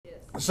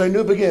Say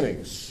new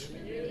beginnings.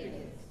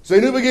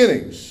 Say new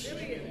beginnings.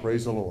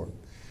 Praise the Lord.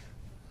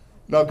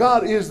 Now,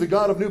 God is the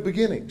God of new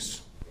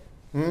beginnings.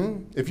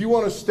 If you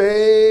want to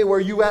stay where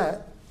you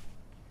at,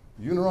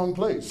 you're in the wrong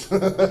place.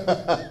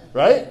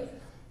 Right?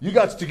 You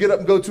got to get up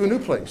and go to a new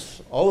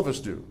place. All of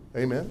us do.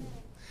 Amen.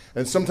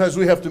 And sometimes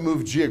we have to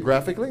move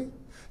geographically.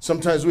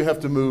 Sometimes we have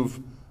to move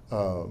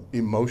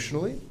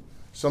emotionally.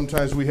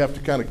 Sometimes we have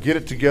to kind of get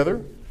it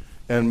together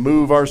and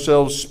move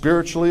ourselves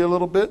spiritually a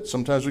little bit.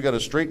 Sometimes we got to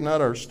straighten out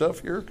our stuff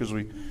here because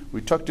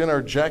we tucked in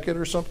our jacket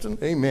or something.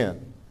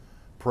 Amen.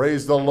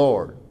 Praise the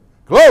Lord.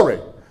 Glory.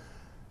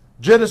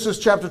 Genesis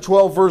chapter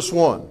 12, verse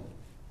 1.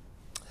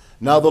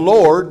 Now the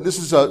Lord, this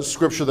is a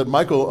scripture that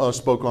Michael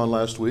spoke on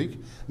last week.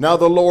 Now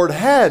the Lord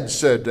had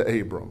said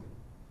to Abram.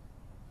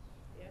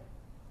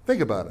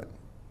 Think about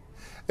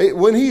it.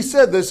 When he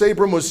said this,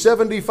 Abram was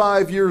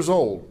 75 years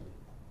old.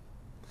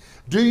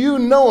 Do you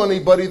know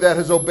anybody that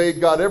has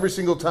obeyed God every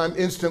single time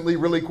instantly,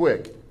 really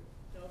quick?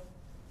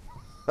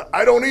 No.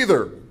 I don't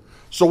either.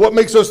 So what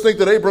makes us think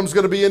that Abram's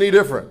going to be any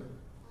different?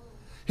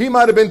 He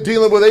might have been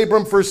dealing with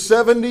Abram for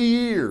 70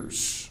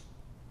 years.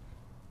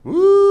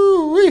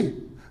 Woo-wee.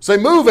 Say,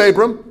 move,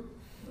 Abram.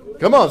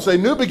 Come on, say,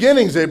 new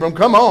beginnings, Abram.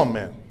 Come on,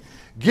 man.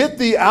 Get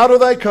thee out of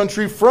thy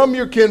country, from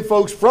your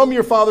kinfolks, from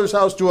your father's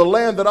house, to a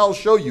land that I'll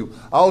show you.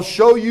 I'll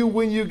show you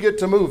when you get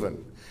to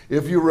moving.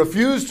 If you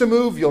refuse to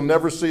move, you'll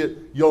never see it.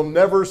 You'll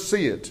never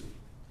see it.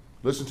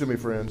 Listen to me,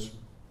 friends.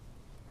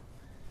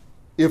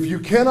 If you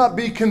cannot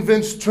be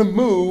convinced to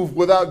move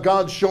without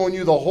God showing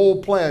you the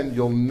whole plan,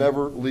 you'll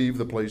never leave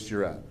the place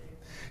you're at.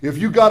 If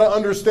you got to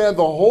understand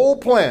the whole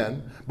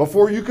plan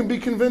before you can be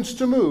convinced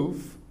to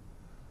move,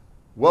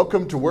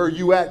 welcome to where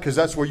you at, because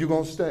that's where you're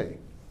going to stay.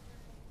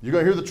 You're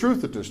going to hear the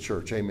truth at this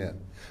church. Amen.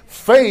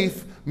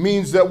 Faith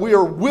means that we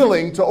are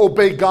willing to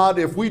obey God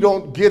if we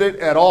don't get it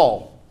at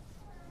all.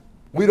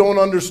 We don't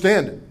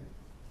understand it.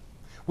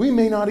 We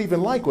may not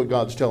even like what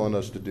God's telling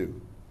us to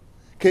do.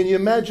 Can you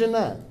imagine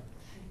that?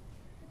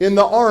 In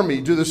the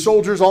army, do the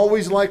soldiers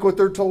always like what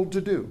they're told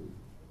to do?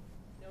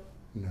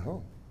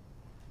 No.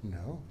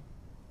 No.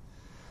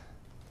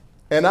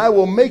 And I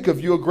will make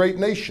of you a great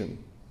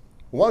nation.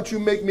 Why don't you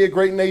make me a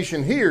great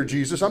nation here,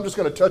 Jesus? I'm just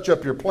going to touch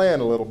up your plan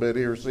a little bit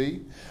here,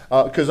 see?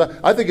 Because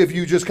I think if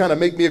you just kind of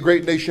make me a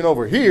great nation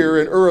over here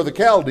in Ur of the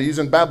Chaldees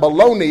in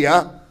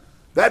Babylonia,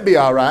 that'd be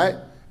all right.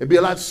 It'd be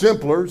a lot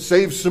simpler,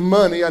 save some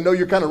money. I know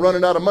you're kind of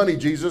running out of money,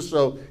 Jesus,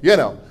 so,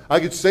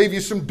 I could save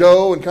you some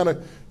dough and kind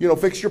of,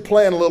 fix your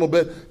plan a little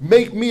bit.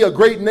 Make me a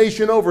great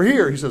nation over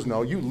here. He says,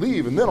 no, you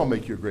leave and then I'll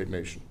make you a great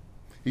nation.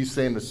 He's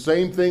saying the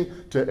same thing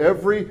to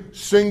every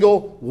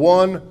single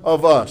one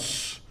of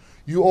us.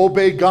 You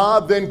obey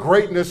God, then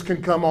greatness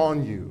can come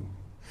on you.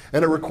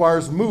 And it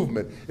requires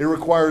movement. It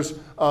requires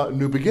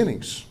new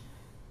beginnings.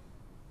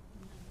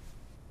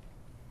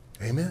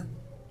 Amen.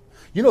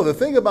 The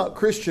thing about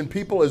Christian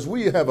people is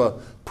we have a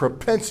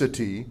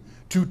propensity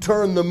to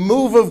turn the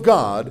move of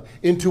God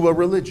into a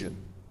religion.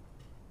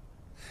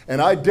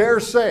 And I dare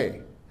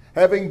say,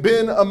 having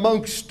been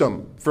amongst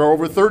them for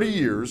over 30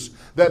 years,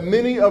 that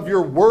many of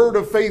your Word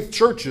of Faith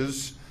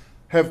churches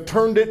have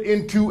turned it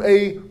into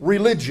a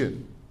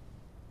religion.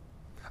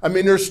 I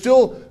mean, they're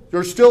still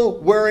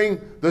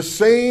wearing the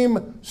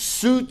same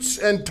suits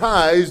and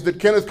ties that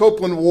Kenneth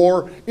Copeland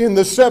wore in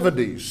the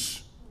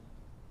 70s.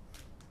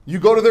 You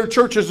go to their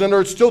churches and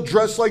they're still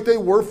dressed like they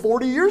were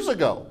 40 years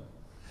ago.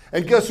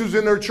 And guess who's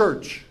in their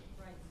church?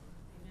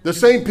 The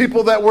same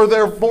people that were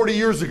there 40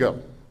 years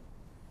ago.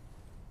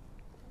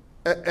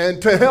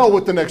 And to hell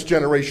with the next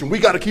generation. We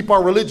got to keep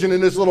our religion in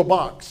this little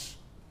box.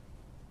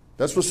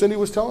 That's what Cindy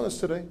was telling us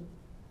today.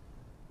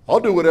 I'll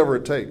do whatever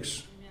it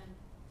takes.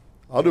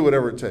 I'll do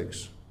whatever it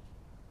takes.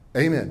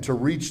 Amen. To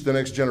reach the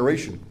next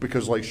generation.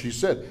 Because like she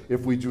said,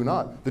 if we do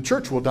not, the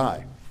church will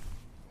die.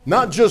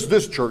 Not just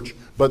this church,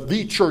 but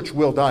the church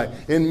will die.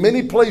 In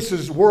many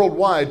places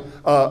worldwide,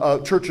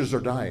 churches are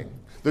dying.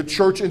 The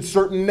church in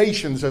certain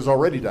nations has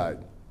already died.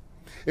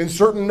 In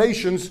certain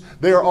nations,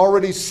 they are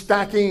already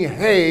stacking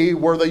hay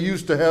where they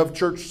used to have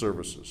church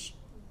services.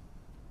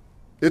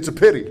 It's a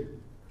pity.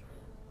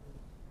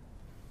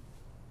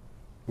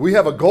 We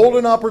have a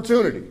golden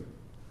opportunity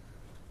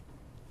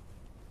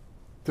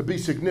to be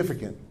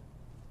significant.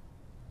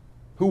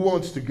 Who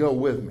wants to go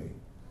with me?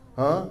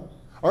 Huh?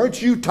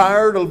 Aren't you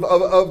tired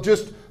of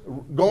just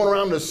going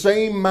around the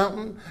same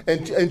mountain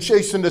and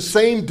chasing the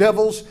same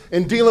devils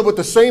and dealing with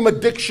the same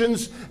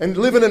addictions and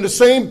living in the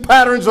same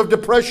patterns of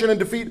depression and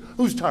defeat?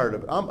 Who's tired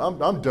of it?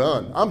 I'm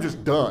done. I'm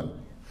just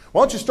done.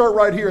 Why don't you start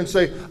right here and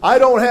say, I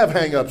don't have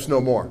hang-ups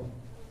no more.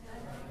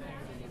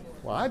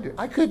 Well,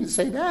 I couldn't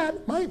say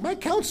that. My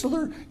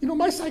counselor,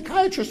 my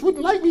psychiatrist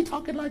wouldn't like me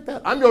talking like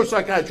that. I'm your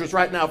psychiatrist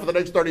right now for the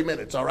next 30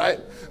 minutes, all right?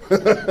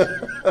 I'm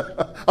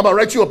going to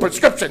write you a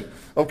prescription,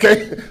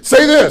 okay?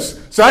 Say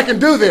this, so I can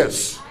do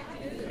this.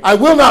 I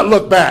will not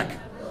look back.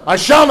 I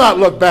shall not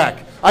look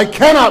back. I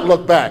cannot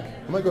look back.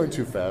 Am I going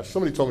too fast?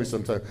 Somebody told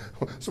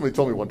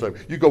me one time,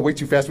 you go way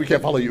too fast, we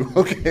can't follow you.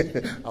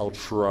 Okay, I'll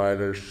try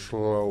to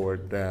slow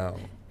it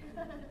down.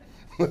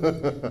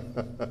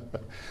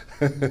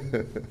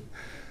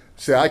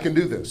 Say, I can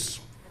do this.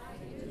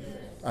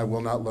 I will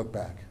not look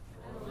back.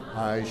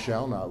 I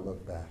shall not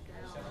look back.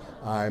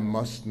 I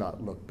must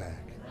not look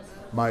back.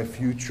 My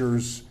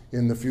future's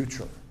in the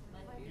future.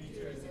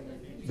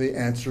 The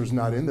answer's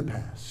not in the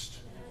past.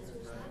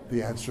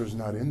 The answer's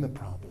not in the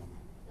problem.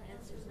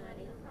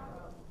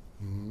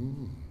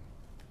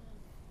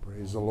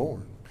 Praise the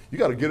Lord. You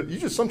got to get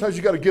it. Sometimes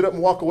you got to get up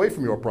and walk away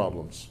from your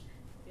problems.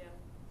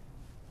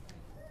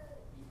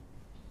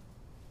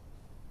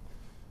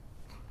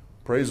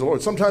 Praise the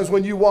Lord. Sometimes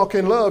when you walk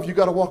in love, you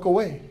got to walk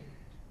away.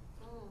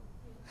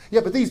 Yeah,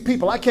 but these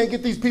people, I can't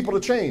get these people to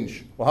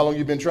change. Well, how long have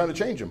you been trying to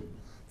change them?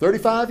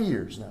 35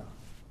 years now.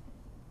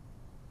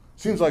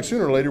 Seems like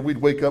sooner or later we'd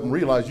wake up and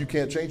realize you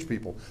can't change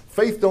people.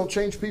 Faith don't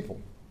change people.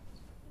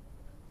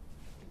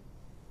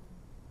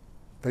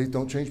 Faith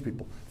don't change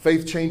people.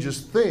 Faith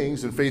changes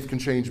things, and faith can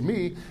change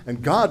me,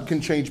 and God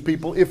can change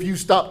people if you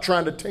stop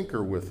trying to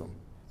tinker with them.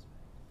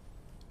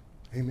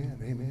 Amen,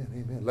 amen,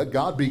 amen. Let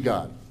God be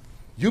God.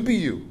 You be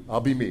you, I'll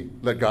be me.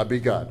 Let God be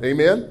God.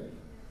 Amen?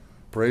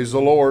 Praise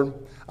the Lord.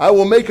 I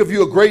will make of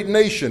you a great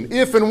nation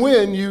if and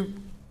when you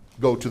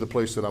go to the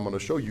place that I'm going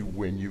to show you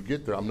when you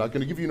get there. I'm not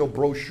going to give you no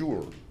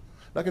brochure. I'm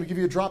not going to give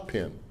you a drop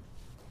pin.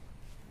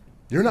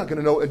 You're not going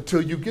to know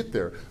until you get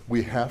there.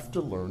 We have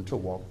to learn to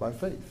walk by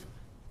faith.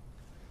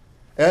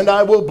 And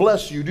I will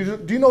bless you.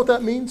 Do you know what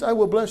that means? I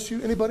will bless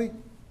you. Anybody?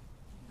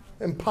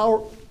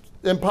 Empower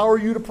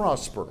you to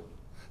prosper.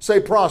 Say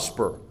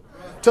prosper.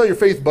 Tell your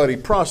faith buddy,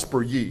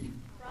 prosper ye.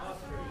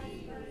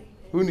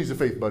 Who needs a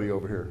faith buddy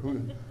over here?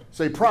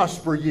 Say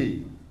prosper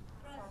ye.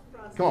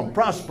 Come on,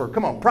 prosper.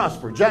 Come on,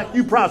 prosper. Jack,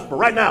 you prosper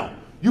right now.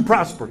 You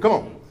prosper. Come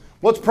on.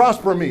 What's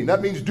prosper mean?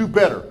 That means do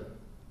better.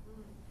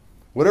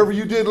 Whatever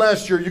you did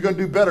last year, you're going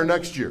to do better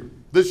next year,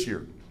 this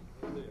year.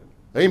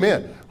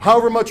 Amen.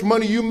 However much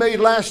money you made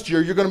last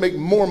year, you're going to make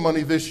more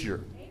money this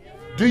year.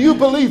 Do you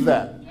believe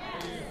that?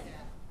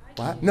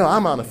 What? No,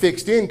 I'm on a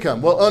fixed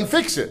income. Well,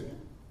 unfix it.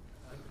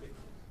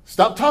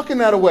 Stop talking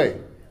that away.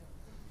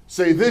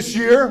 Say, this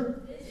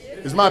year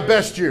is my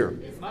best year.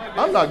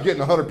 I'm not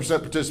getting 100%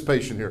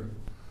 participation here.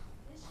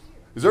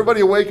 Is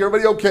everybody awake?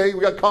 Everybody okay?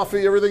 We got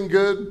coffee, everything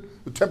good?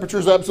 The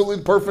temperature's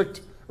absolutely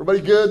perfect.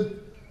 Everybody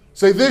good?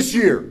 Say, this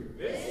year,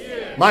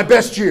 my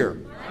best year.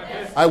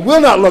 I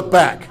will not look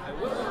back.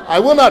 I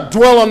will not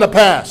dwell on the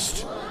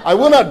past. I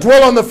will not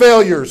dwell on the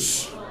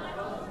failures.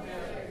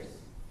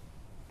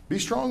 Be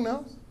strong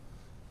now.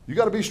 You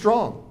got to be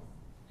strong.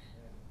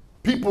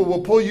 People will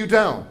pull you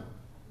down.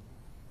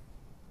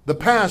 The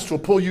past will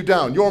pull you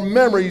down. Your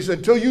memories,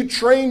 until you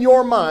train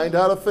your mind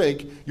how to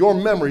think, your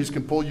memories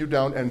can pull you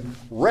down and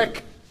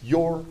wreck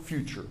your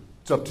future.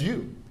 It's up to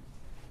you.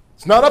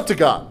 It's not up to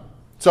God.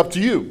 It's up to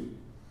you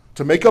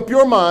to make up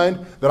your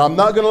mind that I'm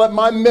not going to let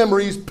my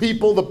memories,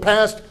 people, the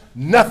past,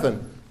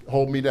 nothing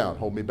hold me down,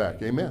 hold me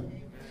back.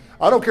 Amen.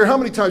 I don't care how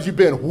many times you've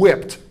been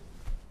whipped.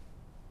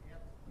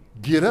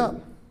 Get up.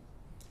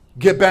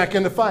 Get back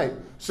in the fight.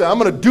 Say, I'm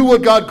going to do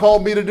what God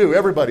called me to do.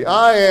 Everybody,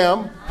 I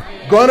am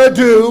going to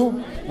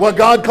do what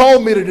God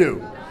called me to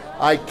do.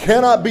 I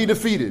cannot be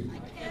defeated.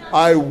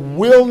 I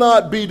will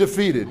not be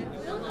defeated.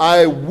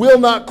 I will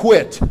not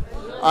quit.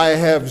 I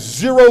have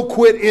zero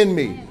quit in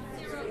me.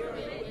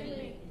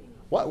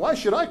 Why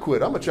should I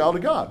quit? I'm a child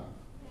of God.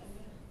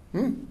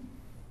 Are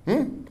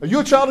you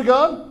a child of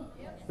God?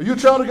 Are you a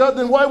child of God?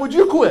 Then why would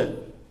you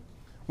quit?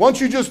 Why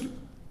don't you just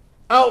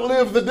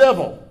outlive the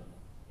devil?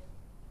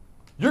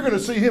 You're going to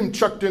see him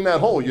chucked in that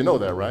hole. You know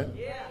that, right?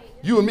 Yeah.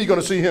 You and me going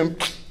to see him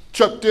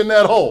chucked in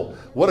that hole.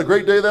 What a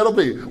great day that'll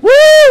be.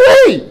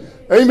 Woo-wee!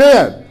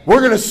 Amen. We're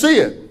going to see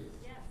it.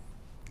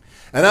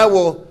 And I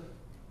will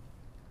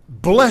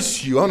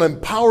bless you. I'm going to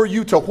empower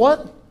you to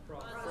what?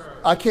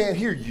 Prosper. I can't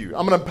hear you.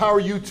 I'm going to empower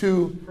you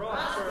to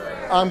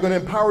prosper. I'm going to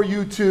empower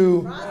you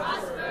to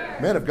prosper.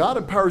 Man, if God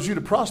empowers you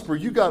to prosper,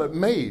 you got it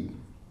made.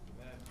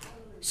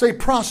 Say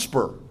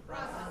prosper.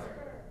 Prosper.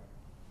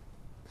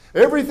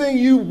 Everything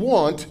you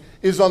want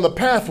is on the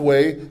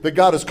pathway that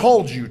God has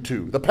called you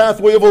to, the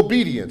pathway of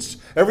obedience.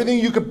 Everything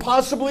you could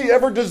possibly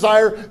ever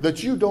desire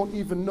that you don't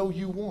even know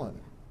you want.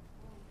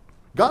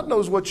 God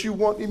knows what you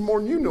want even more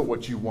than you know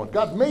what you want.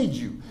 God made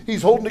you.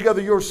 He's holding together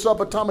your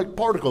subatomic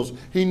particles.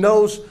 He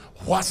knows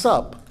what's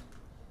up.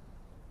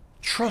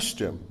 Trust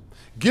him.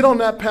 Get on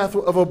that path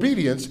of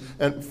obedience,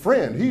 and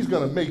friend, he's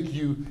going to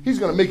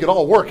make it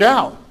all work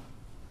out.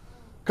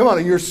 Come on,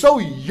 and you're so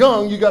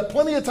young, you got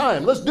plenty of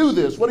time. Let's do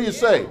this. What do you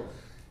say?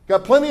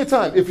 Got plenty of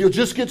time if you'll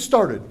just get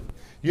started.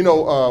 You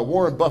know,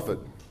 Warren Buffett,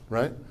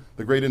 right?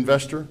 The great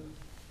investor,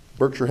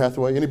 Berkshire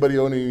Hathaway. Anybody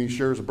own any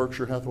shares of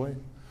Berkshire Hathaway?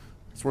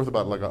 It's worth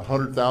about like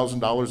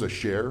 $100,000 a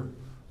share,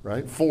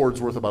 right?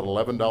 Ford's worth about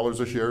 $11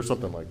 a share,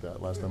 something like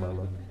that, last time I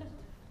looked.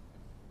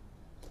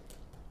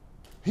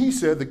 He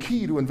said the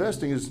key to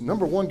investing is,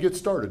 number one, get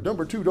started.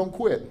 Number two, don't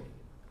quit.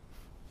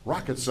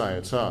 Rocket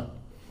science, huh?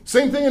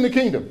 Same thing in the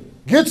kingdom.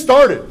 Get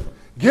started.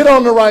 Get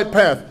on the right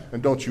path,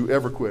 and don't you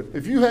ever quit.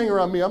 If you hang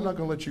around me, I'm not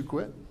going to let you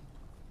quit.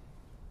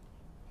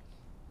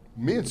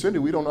 Me and Cindy,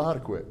 we don't know how to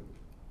quit.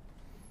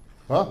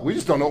 Huh? We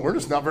just don't know. We're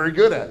just not very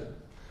good at it.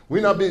 We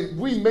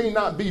may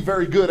not be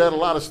very good at a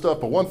lot of stuff,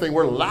 but one thing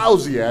we're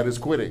lousy at is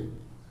quitting.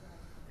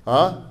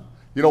 Huh?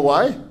 You know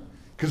why?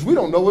 Because we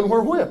don't know when we're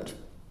whipped.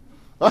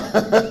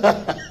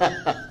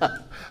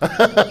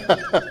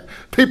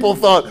 People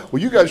thought,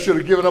 well, you guys should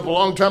have given up a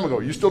long time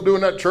ago. You still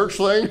doing that church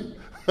thing?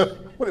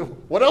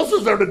 What else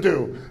is there to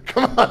do?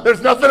 Come on,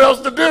 there's nothing else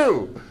to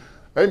do.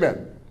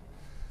 Amen.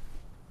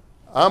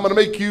 I'm going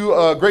to make you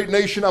a great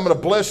nation. I'm going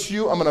to bless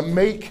you. I'm going to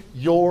make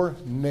your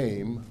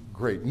name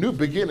great. New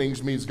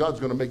beginnings means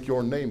God's going to make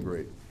your name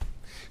great.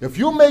 If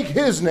you'll make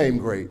his name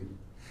great,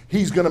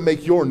 he's going to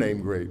make your name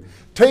great.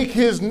 Take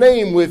his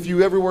name with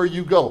you everywhere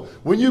you go.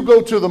 When you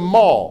go to the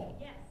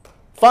mall,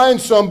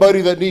 find somebody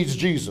that needs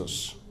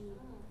Jesus.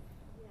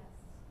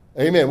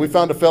 Amen. We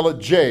found a fella,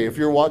 Jay. If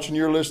you're watching,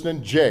 you're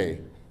listening, Jay.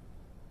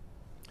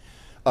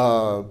 You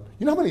know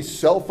how many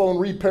cell phone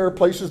repair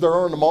places there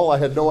are in the mall? I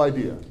had no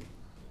idea.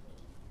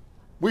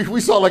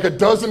 We saw like a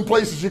dozen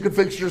places you could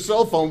fix your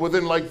cell phone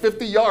within like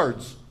 50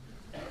 yards.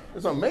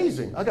 It's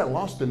amazing. I got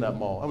lost in that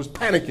mall. I was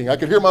panicking. I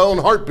could hear my own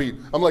heartbeat.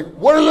 I'm like,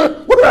 where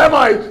am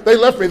I? They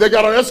left me. They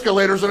got on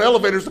escalators and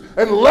elevators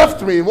and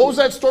left me. And what was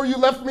that store you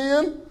left me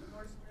in?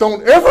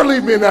 Don't ever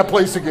leave me in that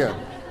place again.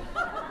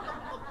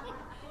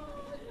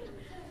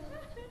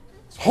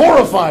 It's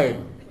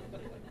horrifying.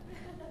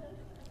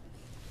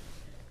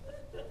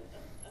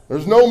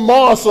 There's no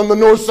moss on the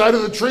north side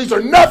of the trees or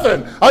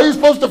nothing. How are you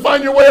supposed to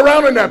find your way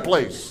around in that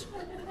place?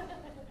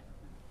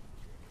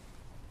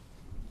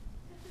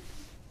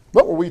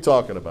 What were we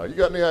talking about? You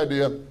got any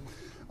idea?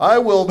 I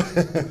will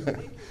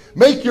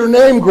make your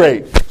name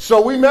great.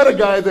 So we met a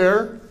guy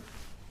there,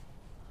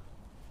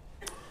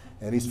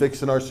 and he's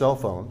fixing our cell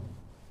phone.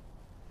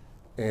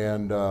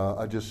 And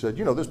I just said,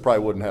 you know, this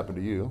probably wouldn't happen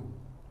to you.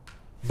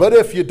 But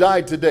if you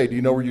died today, do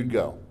you know where you'd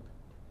go?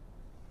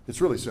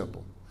 It's really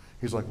simple.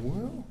 He's like,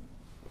 well,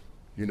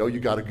 you know you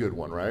got a good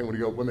one, right? When they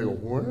go,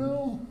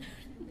 well,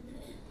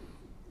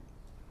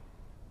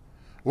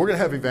 we're going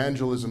to have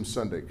Evangelism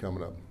Sunday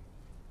coming up.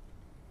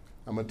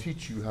 I'm going to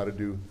teach you how to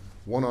do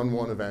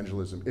one-on-one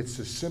evangelism. It's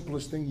the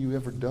simplest thing you've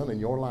ever done in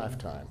your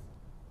lifetime.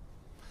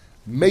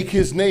 Make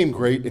his name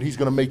great, and he's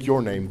going to make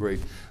your name great.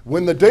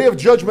 When the day of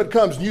judgment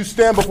comes and you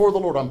stand before the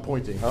Lord, I'm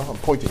pointing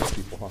at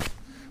people, huh?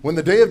 When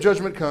the day of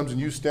judgment comes and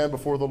you stand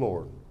before the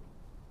Lord,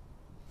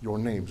 your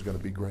name's going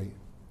to be great.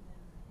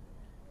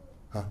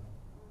 Huh?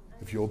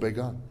 If you obey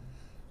God.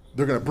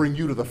 They're going to bring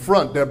you to the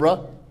front,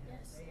 Deborah.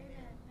 Yes, amen.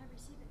 I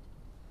receive it.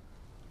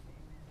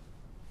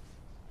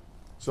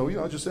 So,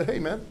 I just said, hey,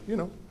 man,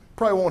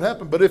 probably won't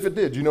happen. But if it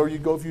did, you know where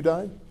you'd go if you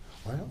died?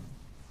 Well,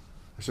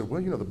 I said,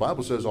 well, the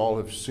Bible says all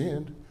have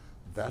sinned.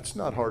 That's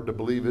not hard to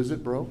believe, is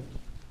it, bro?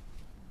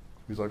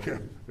 He's like, yeah,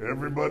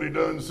 everybody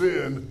done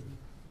sinned.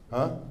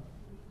 Huh?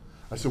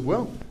 I said,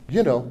 well,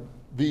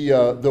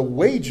 the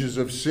wages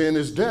of sin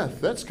is death.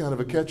 That's kind of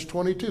a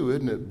catch-22,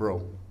 isn't it,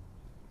 bro?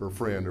 Or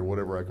friend, or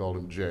whatever I called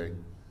him, Jay.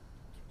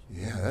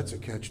 Yeah, that's a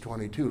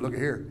catch-22. Look at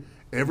here.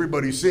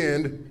 Everybody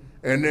sinned,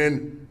 and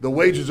then the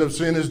wages of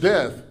sin is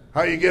death.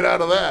 How you get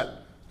out of that?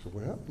 I said,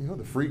 well,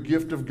 the free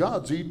gift of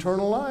God's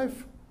eternal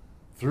life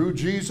through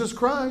Jesus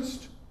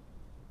Christ.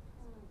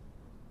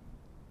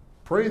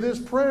 Pray this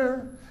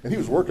prayer. And he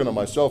was working on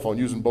my cell phone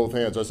using both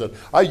hands. I said,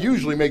 I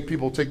usually make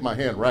people take my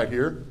hand right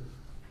here,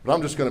 but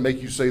I'm just going to make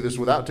you say this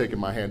without taking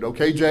my hand.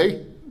 Okay,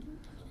 Jay?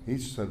 He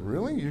said,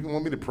 really? You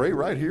want me to pray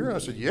right here? And I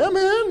said, yeah,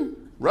 man,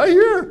 right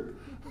here.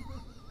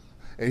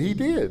 And he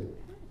did.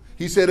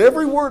 He said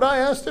every word I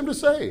asked him to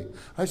say.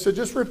 I said,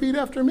 just repeat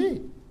after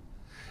me.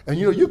 And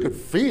you could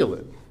feel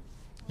it.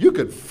 You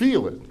could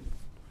feel it.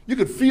 You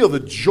could feel the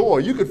joy.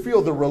 You could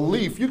feel the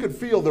relief. You could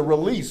feel the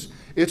release.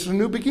 It's a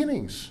new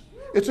beginnings.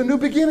 It's a new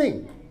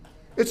beginning.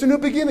 It's a new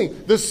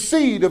beginning. The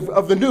seed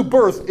of the new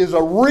birth is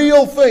a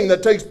real thing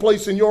that takes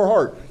place in your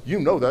heart. You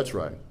know that's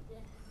right.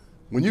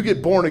 When you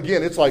get born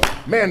again, it's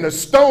like, man, the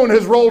stone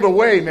has rolled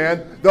away,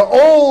 man. The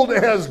old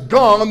has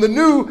gone. The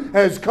new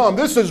has come.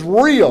 This is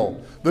real.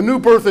 The new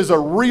birth is a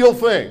real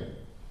thing.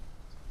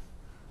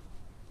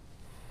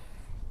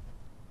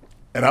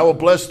 And I will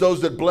bless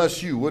those that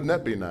bless you. Wouldn't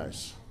that be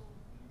nice?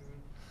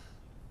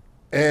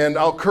 And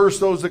I'll curse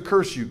those that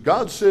curse you.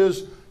 God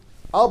says,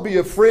 I'll be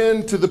a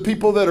friend to the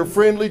people that are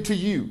friendly to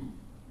you.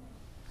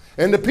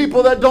 And the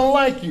people that don't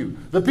like you,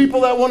 the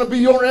people that want to be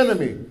your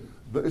enemy,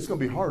 it's going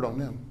to be hard on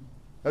them.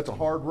 That's a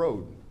hard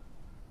road.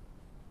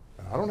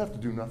 I don't have to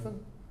do nothing.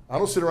 I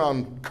don't sit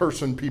around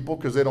cursing people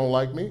because they don't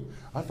like me.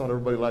 I thought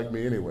everybody liked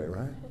me anyway,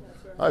 right?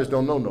 I just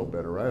don't know no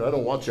better, right? I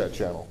don't watch that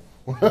channel.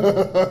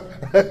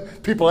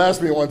 People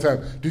asked me one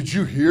time, did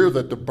you hear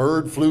that the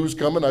bird flu's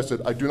coming? I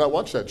said, I do not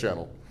watch that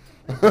channel.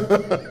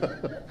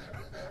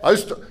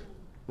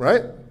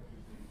 Right?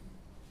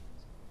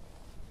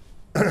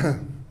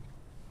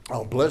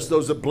 I'll bless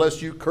those that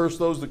bless you, curse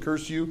those that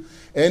curse you,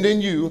 and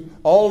in you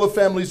all the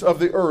families of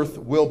the earth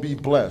will be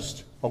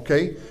blessed.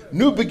 Okay?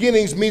 New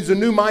beginnings means a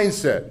new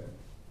mindset,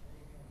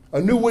 a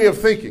new way of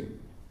thinking.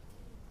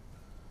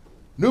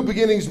 New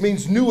beginnings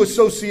means new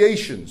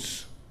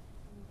associations.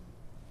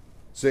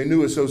 Say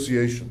new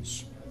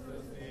associations.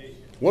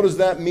 What does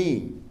that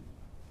mean?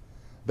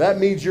 That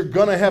means you're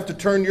going to have to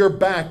turn your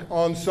back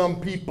on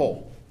some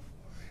people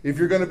if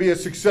you're going to be a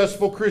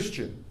successful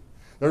Christian.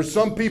 There's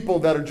some people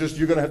that are just,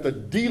 you're going to have to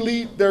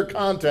delete their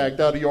contact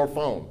out of your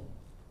phone.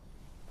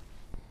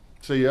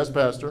 Say yes,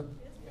 Pastor.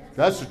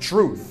 That's the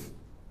truth.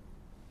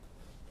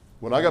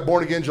 When I got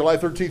born again July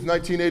 13th,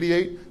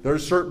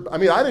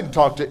 1988, I didn't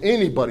talk to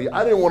anybody.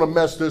 I didn't want to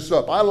mess this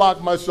up. I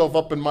locked myself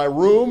up in my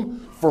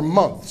room for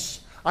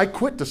months. I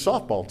quit the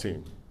softball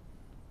team.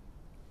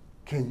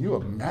 Can you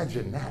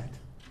imagine that?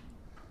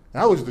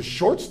 I was the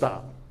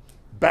shortstop,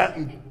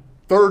 batting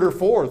third or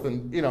fourth,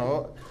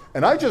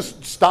 and I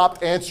just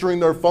stopped answering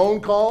their phone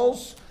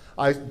calls.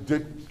 I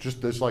did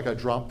just this like I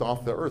dropped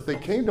off the earth. They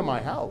came to my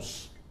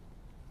house.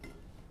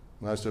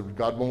 And I said,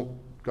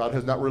 God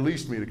has not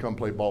released me to come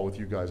play ball with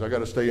you guys. I got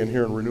to stay in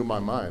here and renew my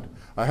mind.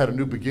 I had a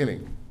new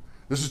beginning.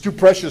 This is too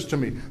precious to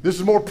me. This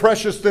is more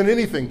precious than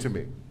anything to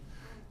me.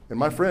 And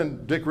my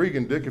friend, Dick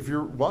Regan, Dick, if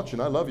you're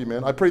watching, I love you,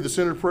 man. I prayed the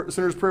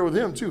sinner's prayer with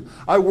him, too.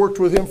 I worked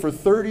with him for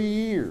 30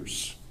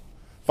 years.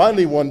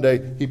 Finally, one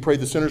day, he prayed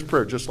the sinner's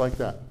prayer just like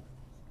that.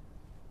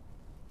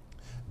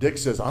 Dick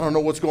says, I don't know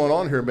what's going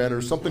on here, man.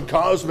 There's something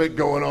cosmic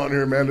going on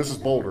here, man. This is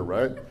Boulder,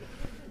 right?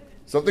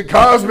 Something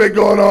cosmic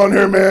going on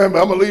here, man.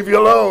 I'm going to leave you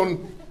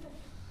alone.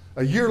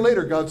 A year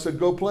later, God said,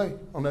 go play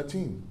on that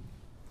team.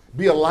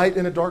 Be a light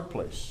in a dark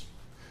place.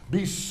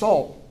 Be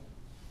salt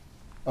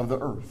of the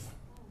earth.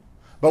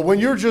 But when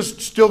you're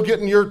just still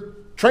getting your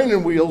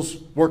training wheels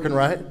working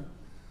right,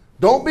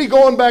 don't be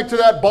going back to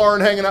that bar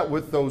and hanging out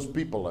with those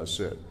people, I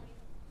said.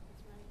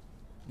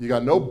 You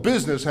got no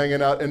business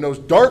hanging out in those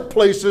dark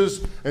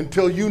places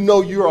until you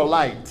know you're a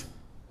light.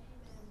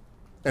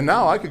 And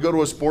now I could go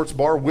to a sports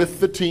bar with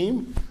the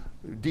team.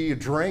 Do you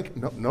drink?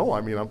 No,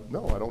 I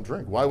don't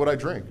drink. Why would I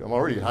drink? I'm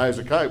already high as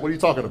a kite. What are you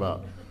talking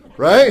about?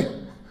 Right?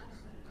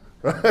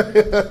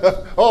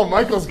 Oh,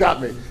 Michael's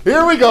got me.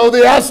 Here we go,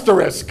 the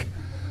asterisk.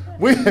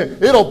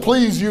 It'll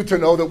please you to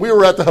know that we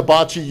were at the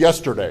hibachi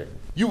yesterday.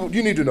 You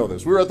need to know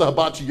this. We were at the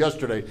hibachi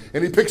yesterday,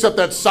 and he picks up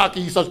that sake.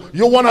 He says,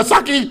 you want a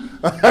sake?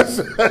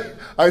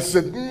 I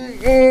said,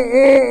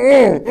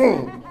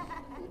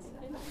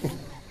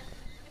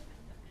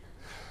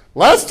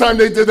 Last time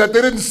they did that,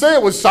 they didn't say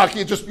it was sake.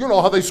 It just,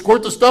 how they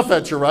squirt the stuff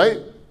at you, right?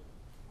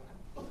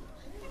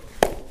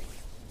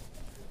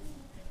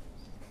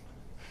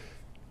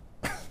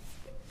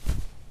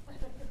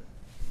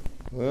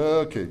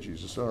 Okay,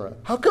 Jesus, all right.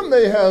 How come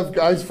they have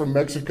guys from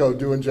Mexico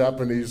doing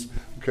Japanese?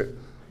 Okay.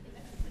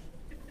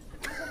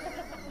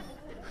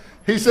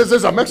 He says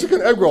there's a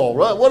Mexican egg roll,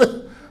 right?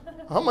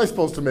 How am I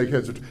supposed to make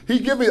heads?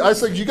 I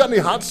said, you got any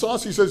hot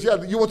sauce? He says,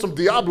 yeah, you want some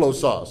Diablo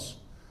sauce?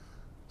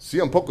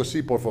 Sí, un poco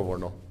sí, por favor,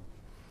 no.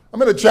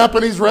 I'm in a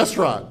Japanese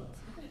restaurant.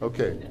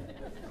 Okay.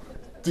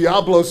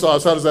 Diablo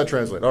sauce, how does that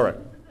translate? All right.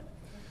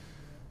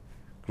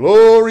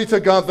 Glory to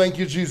God, thank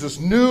you, Jesus.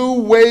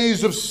 New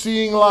ways of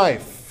seeing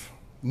life.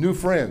 New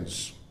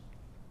friends.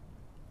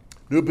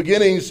 New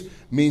beginnings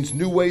means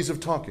new ways of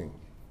talking.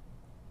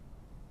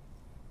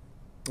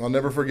 I'll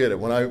never forget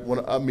it.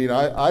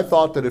 I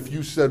thought that if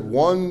you said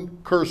one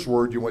curse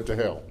word, you went to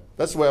hell.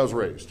 That's the way I was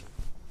raised.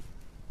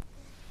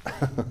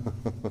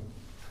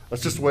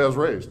 That's just the way I was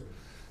raised.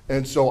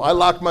 And so I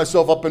locked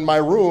myself up in my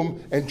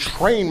room and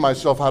trained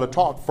myself how to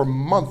talk for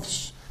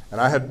months.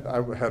 And I had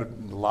a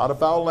lot of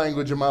foul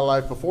language in my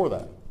life before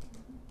that.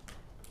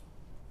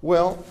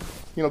 Well,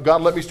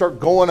 God let me start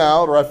going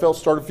out, or I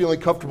started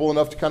feeling comfortable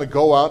enough to kind of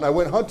go out. And I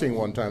went hunting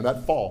one time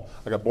that fall.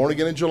 I got born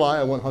again in July.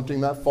 I went hunting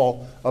that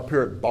fall up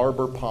here at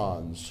Barber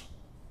Ponds.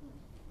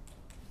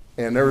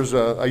 And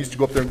I used to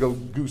go up there and go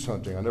goose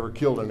hunting. I never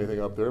killed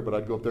anything up there, but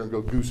I'd go up there and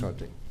go goose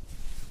hunting.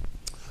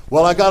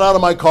 Well, I got out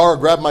of my car,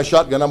 grabbed my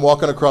shotgun. I'm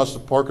walking across the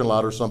parking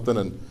lot or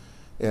something,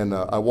 and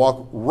I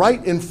walk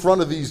right in front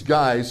of these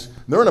guys.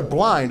 They're in a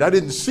blind. I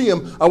didn't see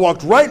them. I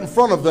walked right in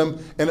front of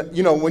them. And,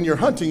 when you're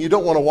hunting, you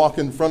don't want to walk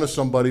in front of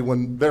somebody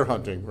when they're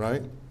hunting,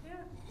 right? Yeah.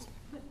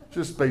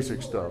 Just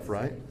basic stuff,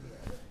 right?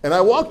 And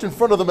I walked in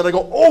front of them, and I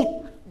go,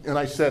 oh, and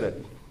I said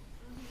it.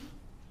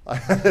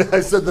 I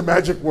said the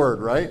magic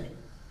word, right?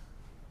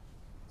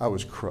 I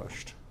was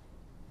crushed.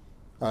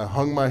 I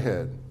hung my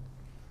head.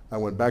 I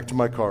went back to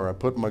my car. I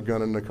put my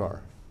gun in the car.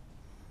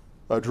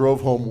 I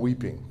drove home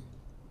weeping.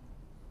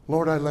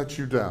 Lord, I let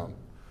you down.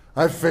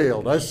 I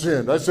failed. I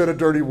sinned. I said a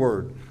dirty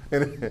word.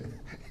 And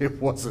it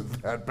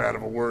wasn't that bad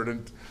of a word.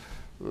 And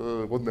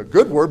it wasn't a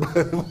good word, but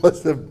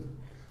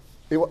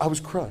I was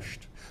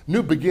crushed.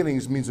 New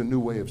beginnings means a new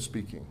way of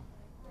speaking.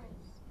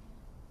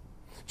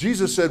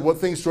 Jesus said, what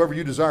things soever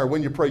you desire,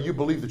 when you pray, you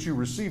believe that you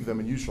receive them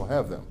and you shall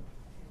have them.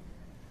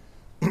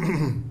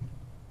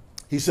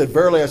 He said,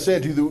 verily I say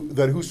unto you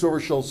that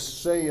whosoever shall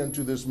say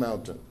unto this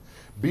mountain,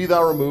 be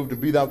thou removed and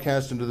be thou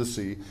cast into the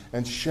sea,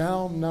 and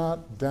shall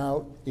not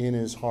doubt in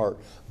his heart,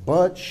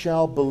 but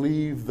shall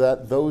believe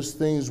that those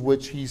things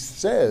which he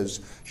says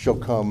shall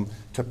come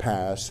to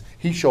pass,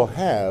 he shall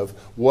have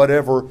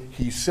whatever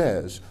he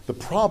says. The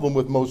problem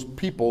with most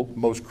people,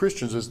 most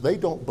Christians, is they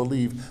don't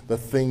believe the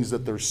things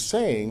that they're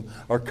saying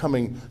are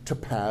coming to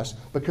pass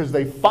because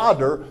they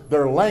fodder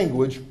their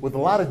language with a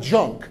lot of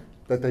junk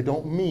that they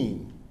don't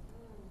mean.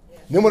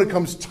 Then when it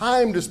comes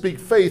time to speak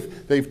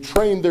faith, they've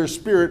trained their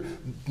spirit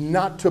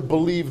not to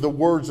believe the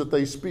words that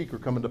they speak are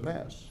coming to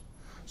pass.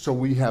 So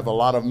we have a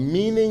lot of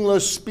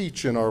meaningless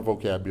speech in our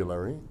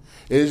vocabulary.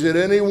 Is it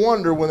any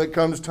wonder when it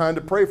comes time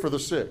to pray for the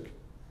sick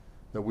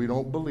that we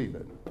don't believe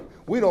it?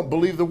 We don't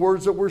believe the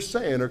words that we're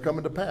saying are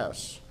coming to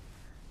pass.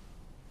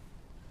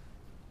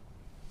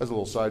 That's a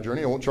little side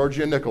journey. I won't charge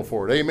you a nickel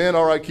for it. Amen?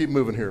 All right, keep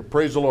moving here.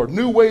 Praise the Lord.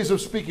 New ways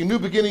of speaking. New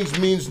beginnings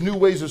means new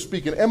ways of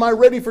speaking. Am I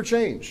ready for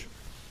change?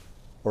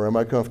 Or am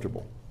I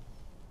comfortable?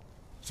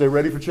 Say,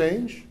 ready for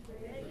change?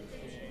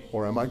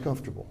 Or am I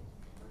comfortable?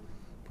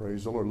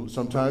 Praise the Lord.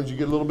 Sometimes you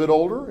get a little bit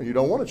older and you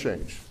don't want to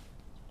change.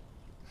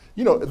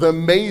 You know, the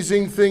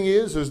amazing thing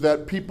is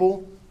that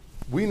people,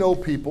 we know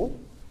people,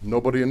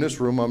 nobody in this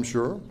room, I'm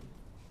sure,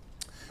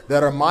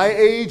 that are my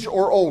age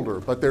or older,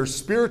 but they're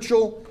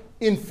spiritual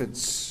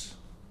infants.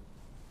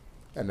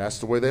 And that's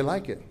the way they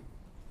like it.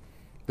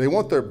 They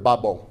want their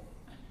babo.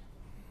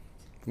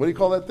 What do you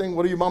call that thing?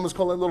 What do your mamas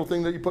call that little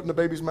thing that you put in the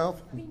baby's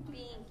mouth?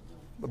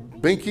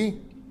 Binky.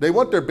 They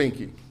want their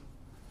binky.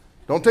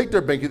 Don't take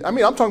their binky. I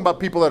mean, I'm talking about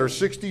people that are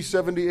 60,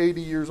 70,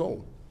 80 years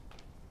old.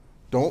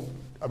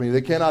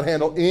 They cannot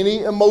handle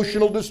any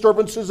emotional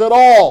disturbances at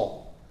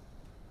all.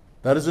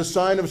 That is a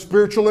sign of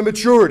spiritual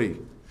immaturity.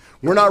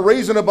 We're not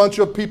raising a bunch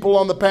of people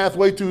on the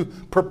pathway to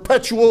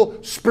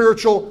perpetual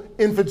spiritual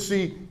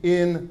infancy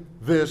in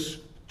this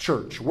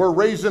church. We're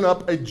raising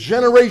up a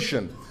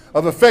generation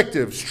of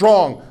effective,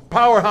 strong,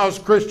 powerhouse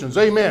Christians,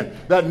 amen,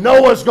 that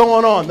know what's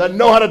going on, that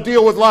know how to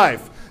deal with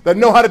life, that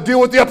know how to deal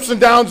with the ups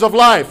and downs of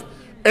life.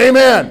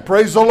 Amen.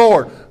 Praise the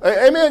Lord.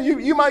 Amen.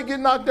 You might get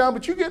knocked down,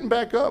 but you're getting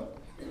back up.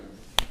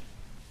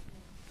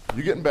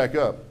 You're getting back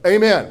up.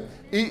 Amen.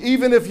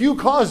 Even if you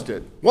caused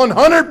it,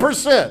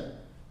 100%.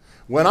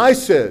 When I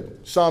said,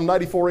 Psalm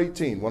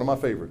 94:18, one of my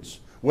favorites,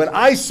 when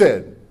I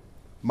said,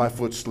 my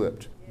foot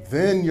slipped,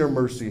 then your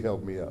mercy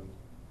held me up.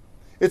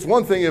 It's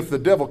one thing if the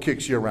devil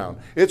kicks you around.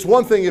 It's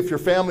one thing if your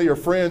family or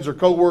friends or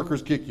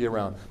coworkers kick you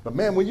around. But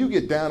man, when you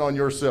get down on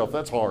yourself,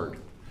 that's hard.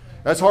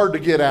 That's hard to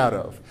get out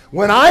of.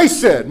 When I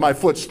said my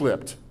foot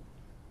slipped,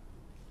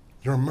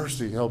 your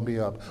mercy held me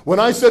up. When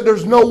I said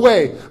there's no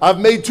way, I've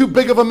made too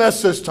big of a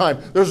mess this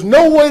time, there's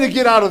no way to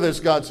get out of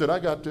this, God said, I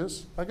got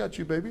this. I got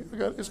you, baby. I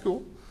got it. It's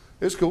cool.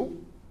 It's cool.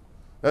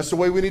 That's the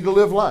way we need to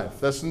live life.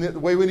 That's the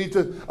way we need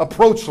to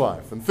approach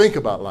life and think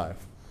about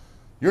life.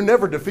 You're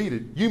never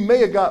defeated. You may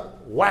have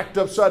got whacked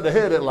upside the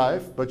head at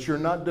life, but you're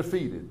not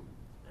defeated.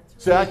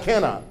 Say, I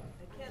cannot.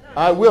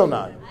 I will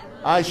not.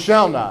 I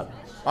shall not.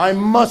 I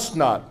must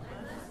not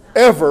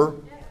ever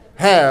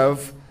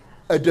have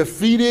a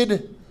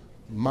defeated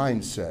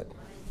mindset.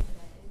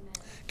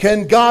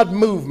 Can God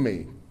move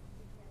me?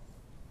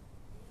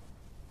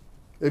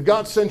 If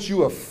God sent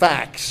you a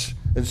fax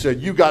and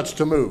said, you got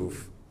to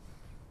move,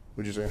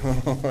 would you say,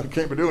 I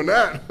can't be doing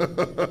that.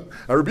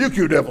 I rebuke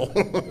you, devil.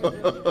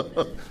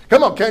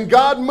 Come on, can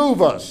God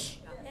move us?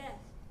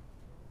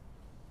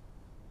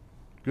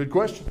 Good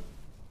question.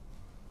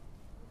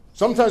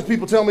 Sometimes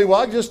people tell me, well,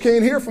 I just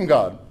can't hear from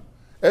God.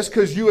 That's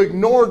because you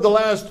ignored the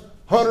last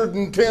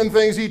 110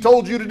 things he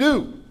told you to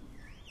do.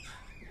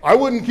 I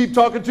wouldn't keep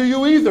talking to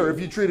you either if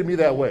you treated me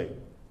that way.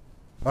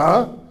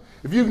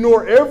 If you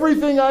ignore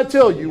everything I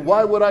tell you,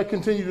 why would I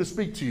continue to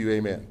speak to you?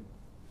 Amen.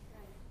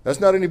 That's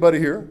not anybody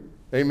here.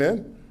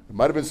 Amen. It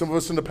might have been some of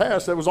us in the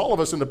past. That was all of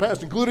us in the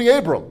past, including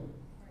Abram.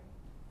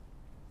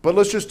 But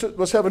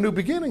let's have a new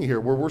beginning here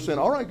where we're saying,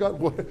 all right, God,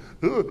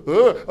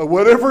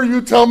 whatever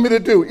you tell me to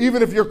do,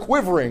 even if you're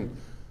quivering,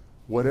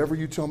 whatever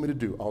you tell me to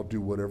do, I'll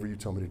do whatever you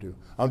tell me to do.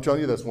 I'm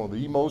telling you, that's one of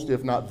the most,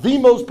 if not the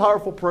most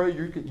powerful prayer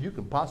you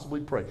can possibly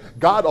pray.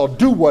 God, I'll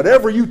do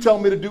whatever you tell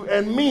me to do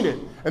and mean it.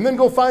 And then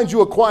go find you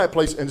a quiet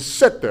place and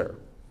sit there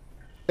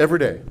every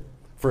day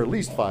for at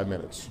least 5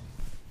 minutes.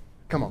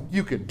 Come on,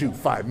 you can do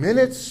 5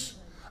 minutes.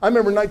 I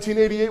remember in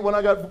 1988 when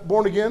I got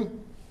born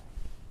again,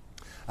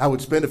 I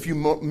would spend a few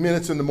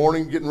minutes in the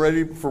morning getting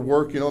ready for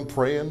work, and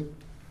praying,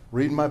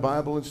 reading my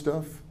Bible and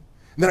stuff.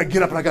 And then I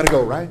get up and I got to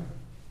go, right?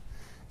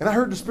 And I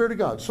heard the Spirit of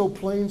God, so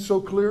plain, so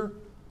clear,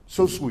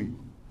 so sweet.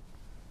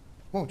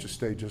 Won't you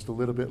stay just a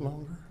little bit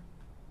longer?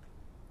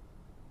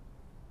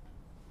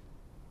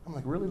 I'm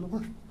like, really,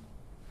 Lord?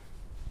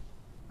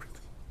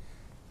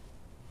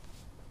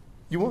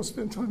 You want to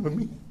spend time with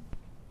me?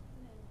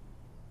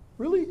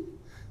 Really?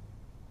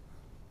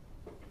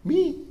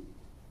 Me?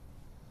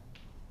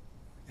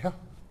 Yeah.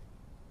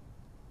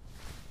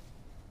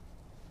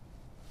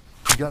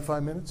 You got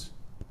 5 minutes?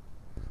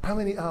 How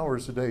many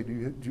hours a day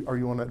are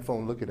you on that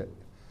phone looking at?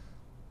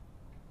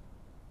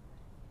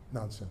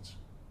 Nonsense.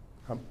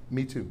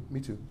 Me too.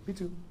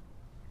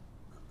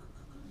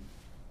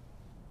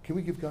 Can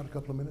we give God a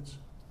couple of minutes?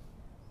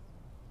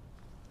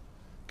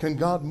 Can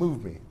God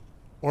move me?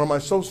 Or am I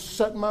so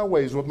set in my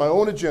ways with my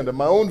own agenda,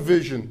 my own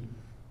vision,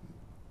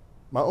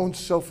 my own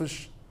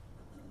selfish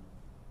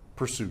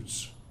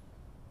pursuits?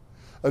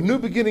 A new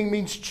beginning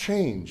means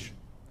change.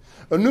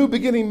 A new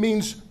beginning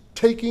means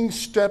taking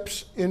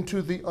steps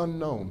into the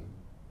unknown.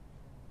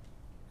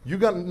 You're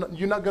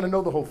not going to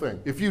know the whole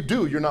thing. If you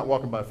do, you're not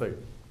walking by faith.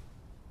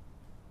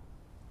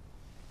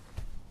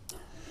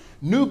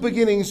 New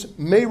beginnings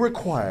may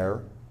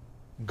require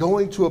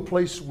going to a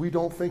place we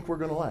don't think we're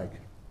going to like.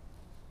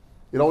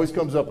 It always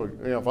comes up,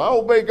 if I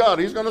obey God,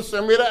 he's going to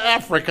send me to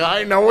Africa.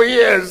 I know he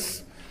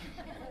is.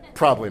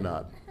 Probably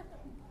not.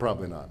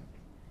 Probably not.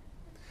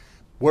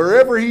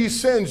 Wherever he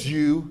sends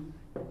you,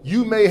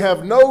 you may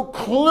have no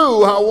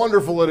clue how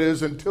wonderful it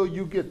is until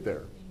you get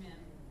there. Amen.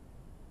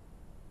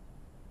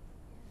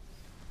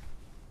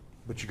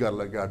 But you got to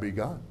let God be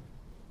God.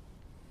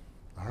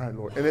 All right,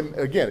 Lord. And then,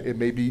 again, it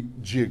may be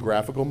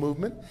geographical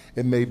movement.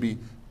 It may be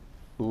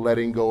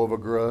letting go of a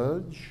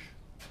grudge.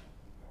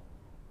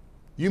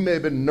 You may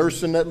have been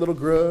nursing that little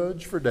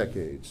grudge for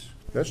decades.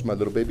 That's my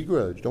little baby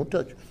grudge. Don't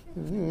touch. I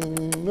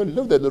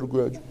love that little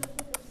grudge.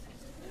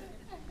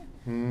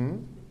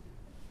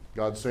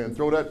 God's saying,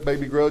 throw that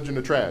baby grudge in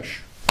the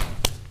trash.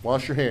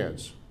 Wash your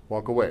hands.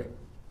 Walk away.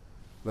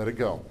 Let it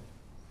go.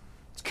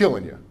 It's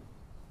killing you.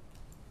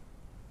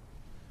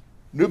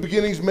 New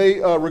beginnings may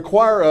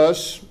require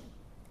us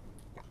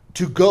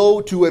to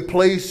go to a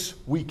place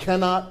we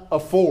cannot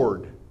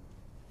afford.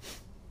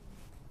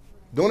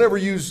 Don't ever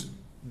use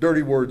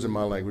dirty words in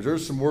my language.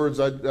 There's some words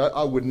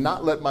I would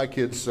not let my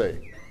kids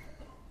say.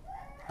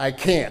 I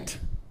can't.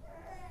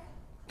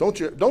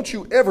 Don't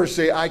you ever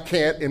say I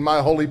can't in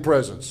my holy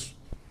presence.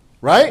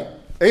 Right?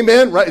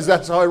 Amen? Right? Is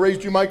that how I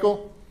raised you,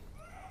 Michael?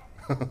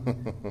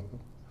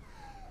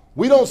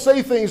 We don't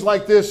say things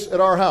like this at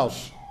our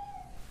house.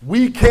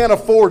 We can't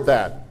afford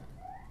that.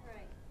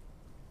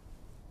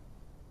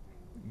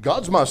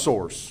 God's my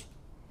source.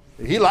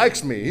 He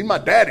likes me. He's my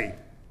daddy.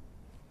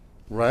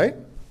 Right?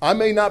 I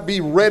may not be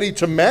ready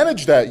to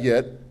manage that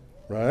yet.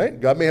 Right?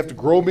 God may have to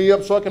grow me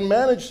up so I can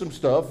manage some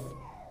stuff.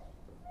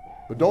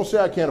 But don't say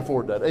I can't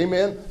afford that.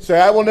 Amen? Say,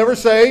 I will never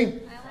say,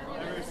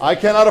 I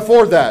cannot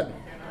afford that.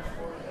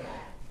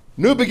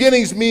 New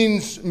beginnings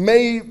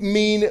may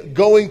mean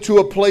going to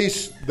a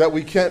place that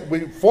we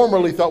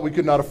formerly thought we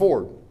could not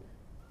afford.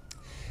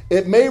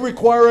 It may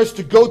require us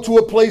to go to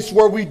a place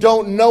where we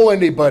don't know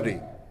anybody.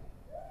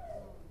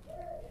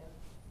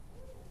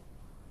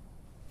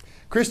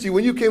 Christy,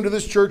 when you came to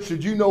this church,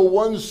 did you know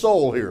one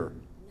soul here?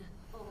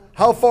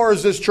 How far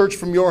is this church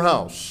from your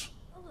house?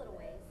 A little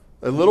ways.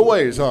 A little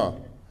ways, huh?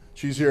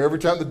 She's here every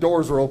time the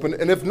doors are open,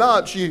 and if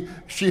not, she'll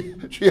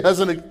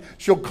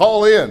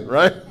call in,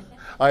 right?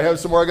 I have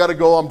somewhere I got to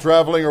go, I'm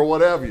traveling, or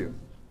what have you.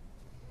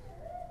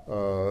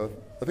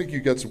 I think you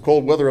got some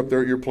cold weather up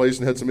there at your place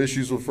and had some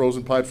issues with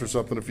frozen pipes or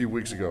something a few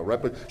weeks ago,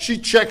 right? But she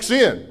checks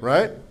in,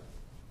 right?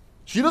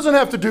 She doesn't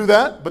have to do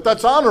that, but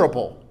that's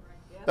honorable.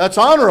 That's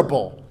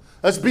honorable.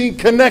 That's being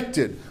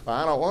connected.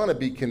 I don't want to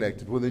be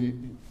connected. Well,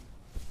 then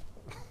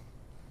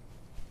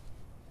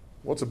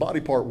what's a body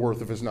part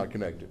worth if it's not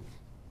connected?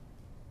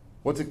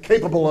 What's it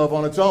capable of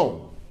on its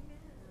own?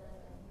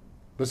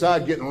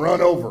 Besides getting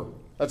run over.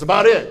 That's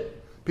about it.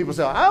 People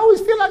say, I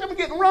always feel like I'm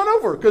getting run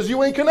over because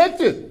you ain't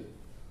connected.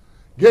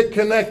 Get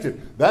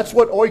connected. That's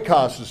what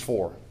oikos is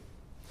for.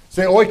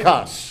 Say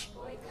oikos.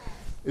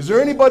 Is there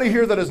anybody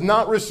here that has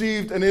not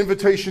received an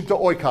invitation to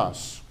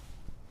oikos?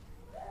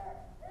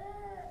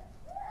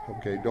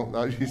 Okay, don't.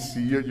 You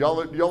see,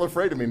 y'all are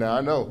afraid of me now.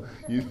 I know.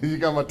 You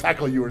think I'm going to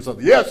tackle you or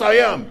something. Yes, I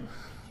am.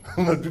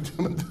 I'm going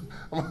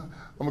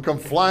to come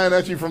flying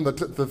at you from the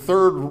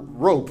third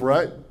rope,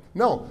 right?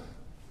 No.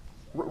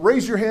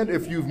 Raise your hand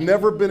if you've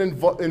never been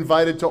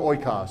invited to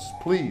oikos.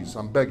 Please,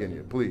 I'm begging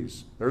you,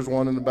 please. There's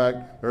one in the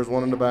back. There's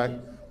one in the back.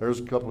 There's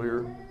a couple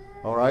here.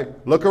 All right.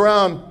 Look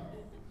around.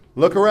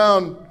 Look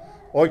around,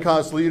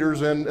 oikos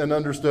leaders and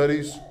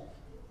understudies.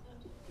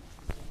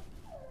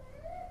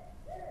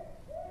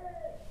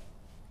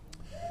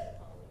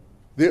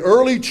 The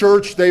early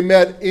church, they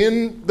met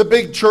in the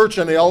big church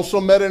and they also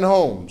met in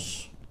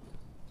homes.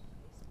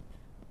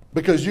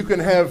 Because you can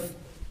have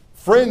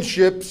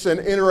friendships and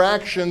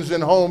interactions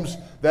in homes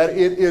that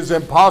it is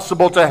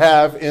impossible to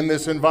have in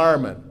this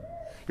environment.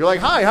 You're like,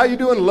 hi, how you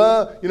doing?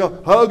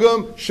 Hug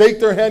them, shake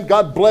their hand,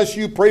 God bless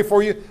you, pray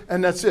for you,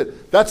 and that's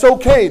it. That's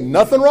okay,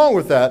 nothing wrong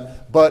with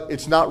that, but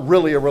it's not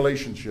really a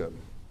relationship.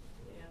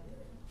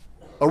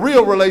 A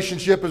real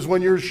relationship is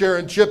when you're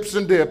sharing chips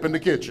and dip in the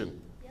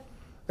kitchen. Yep.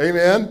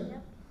 Amen?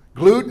 Yep.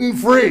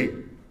 Gluten-free.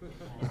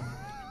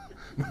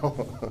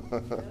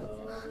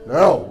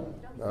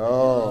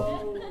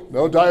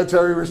 No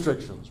dietary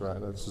restrictions, right?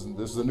 This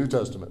is the New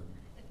Testament.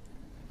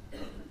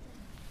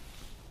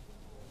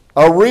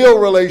 A real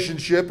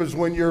relationship is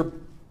when you're,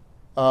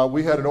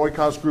 we had an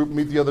oikos group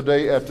meet the other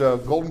day at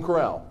Golden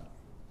Corral.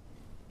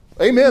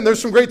 Amen.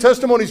 There's some great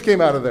testimonies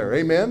came out of there.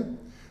 Amen.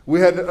 We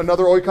had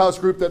another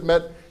oikos group that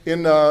met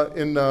in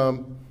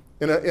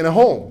a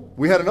home.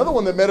 We had another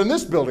one that met in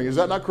this building. Is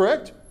that not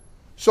correct?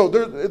 So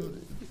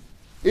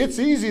it's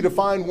easy to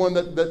find one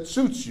that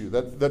suits you,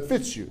 that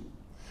fits you.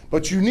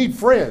 But you need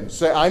friends.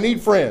 Say, I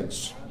need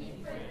friends.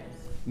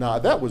 Nah,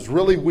 that was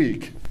really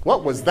weak.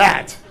 What was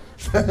that?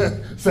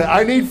 Say,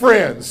 I need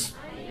friends.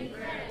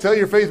 Tell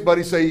your faith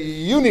buddy, say,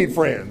 you need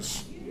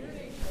friends.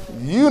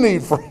 You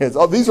need friends.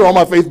 Oh, these are all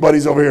my faith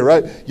buddies over here,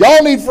 right?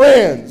 Y'all need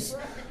friends.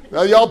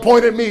 Now y'all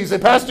point at me. Say,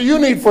 Pastor, you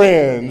need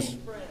friends.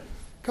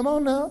 Come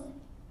on now.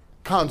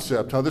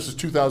 concept. This is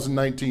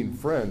 2019,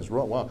 Friends.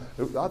 Wow.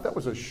 That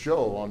was a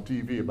show on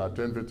TV about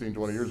 10, 15,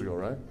 20 years ago,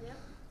 right?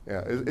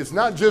 Yeah. It's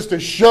not just a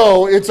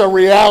show, it's a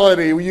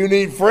reality. You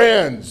need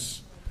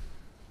friends.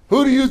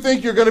 Who do you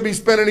think you're going to be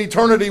spending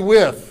eternity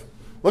with?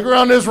 Look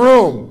around this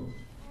room.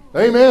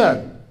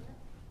 Amen.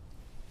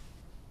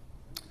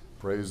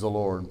 Praise the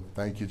Lord.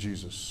 Thank you,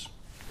 Jesus.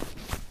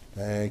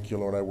 Thank you,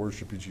 Lord. I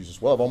worship you,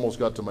 Jesus. Well, I've almost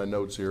got to my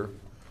notes here.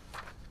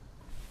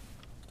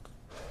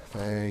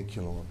 Thank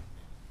you, Lord.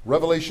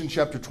 Revelation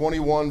chapter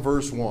 21,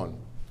 verse 1.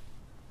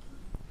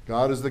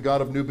 God is the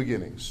God of new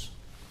beginnings.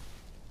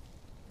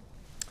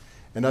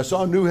 And I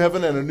saw a new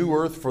heaven and a new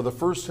earth, for the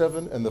first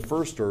heaven and the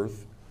first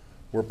earth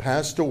were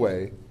passed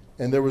away,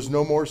 and there was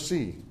no more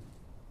sea.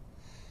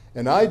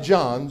 And I,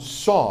 John,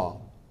 saw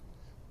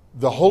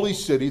the holy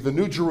city, the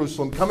new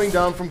Jerusalem, coming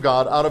down from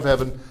God out of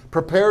heaven,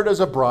 prepared as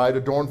a bride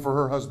adorned for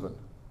her husband.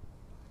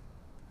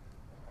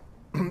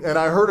 And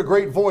I heard a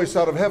great voice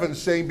out of heaven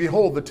saying,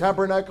 behold, the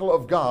tabernacle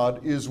of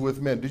God is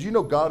with men. Did you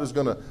know God is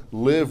going to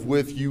live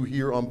with you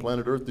here on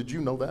planet Earth? Did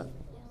you know that?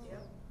 Yeah.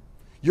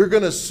 You're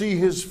going to see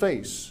his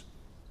face.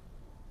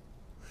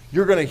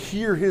 You're going to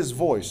hear his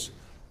voice.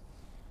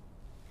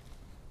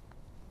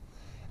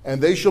 And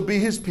they shall be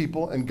his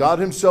people, and God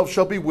himself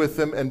shall be with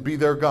them and be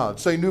their God.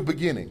 Say, new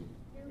beginning.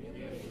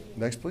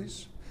 Next,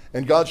 please.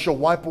 And God shall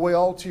wipe away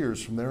all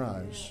tears from their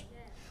eyes.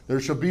 There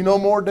shall be no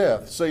more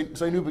death. Say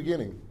new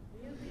beginning.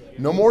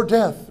 No more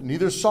death,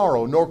 neither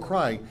sorrow nor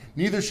crying.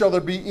 Neither shall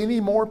there be any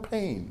more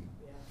pain.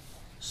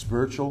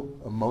 Spiritual,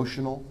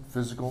 emotional,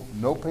 physical,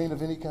 no pain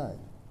of any kind.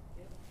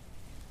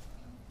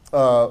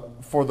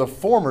 For the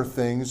former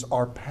things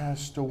are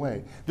passed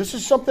away. This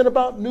is something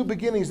about new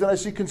beginnings that I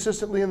see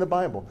consistently in the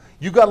Bible.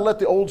 You got to let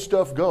the old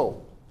stuff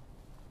go.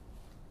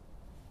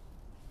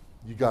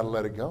 You got to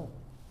let it go.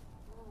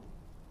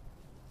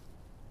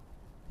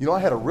 You know, I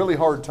had a really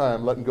hard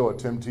time letting go of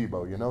Tim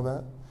Tebow. You know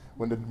that?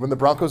 When the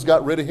Broncos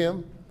got rid of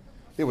him,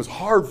 it was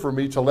hard for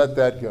me to let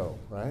that go,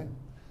 right?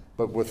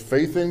 But with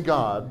faith in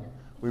God,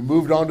 we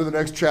moved on to the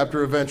next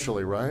chapter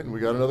eventually, right? And we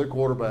got another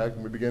quarterback,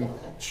 and we began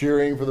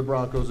cheering for the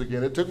Broncos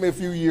again. It took me a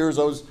few years.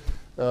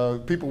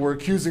 People were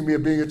accusing me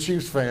of being a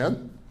Chiefs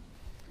fan.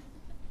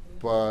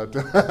 But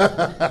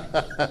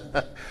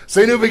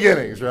say new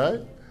beginnings, right?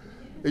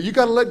 You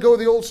got to let go of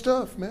the old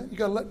stuff, man. You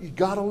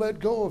got to let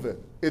go of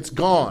it. It's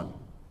gone.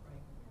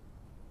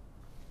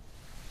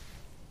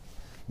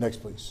 Next,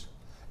 please.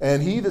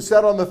 And he that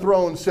sat on the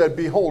throne said,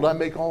 behold, I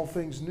make all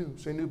things new.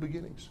 Say new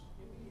beginnings.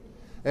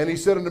 And he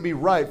said unto me,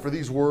 write, for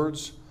these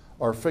words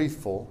are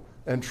faithful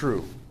and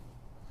true.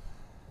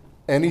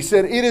 And he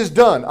said, it is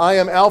done. I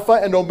am Alpha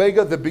and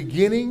Omega, the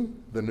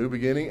beginning, the new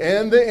beginning,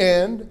 and the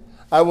end.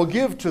 I will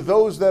give to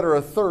those that are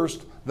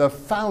athirst the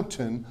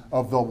fountain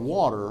of the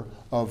water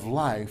of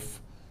life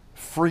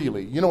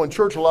freely. You know, in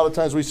church, a lot of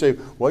times we say,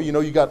 well, you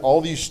know, you got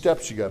all these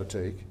steps you got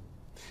to take.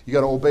 You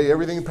got to obey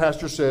everything the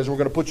pastor says. We're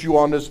going to put you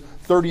on this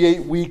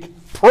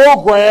 38-week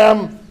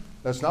program.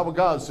 That's not what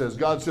God says.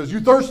 God says,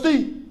 you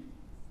thirsty?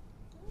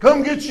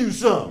 Come get you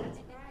some.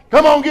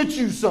 Come on, get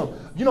you some.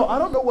 You know, I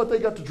don't know what they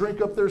got to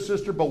drink up there,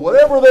 sister, but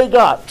whatever they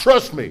got,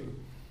 trust me,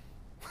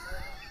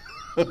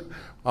 I'm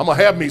going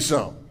to have me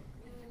some.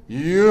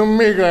 You and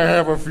me going to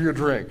have a few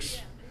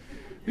drinks.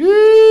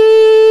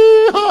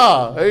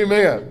 Yee-haw!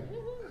 Amen.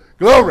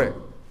 Glory.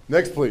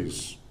 Next,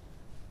 please.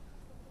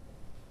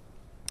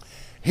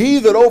 He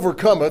that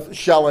overcometh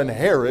shall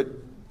inherit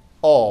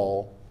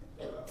all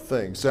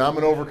things. Say, I'm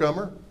an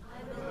overcomer.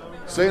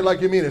 Say it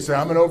like you mean it. Say,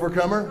 I'm an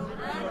overcomer.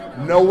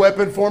 No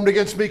weapon formed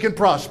against me can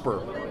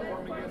prosper.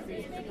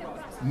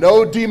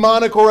 No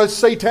demonic or a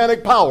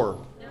satanic power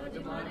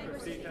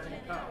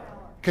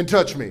can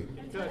touch me.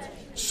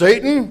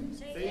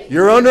 Satan,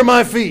 you're under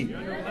my feet.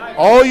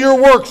 All your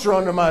works are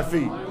under my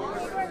feet.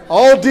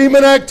 All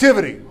demon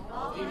activity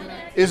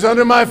is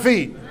under my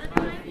feet.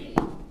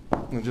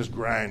 And just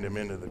grind him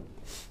into the...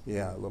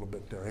 Yeah, a little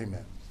bit there.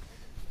 Amen.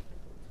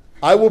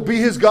 I will be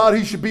his God.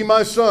 He should be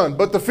my son.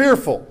 But the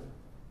fearful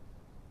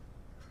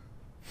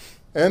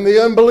and the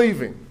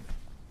unbelieving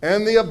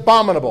and the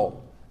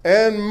abominable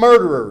and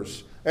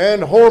murderers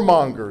and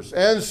whoremongers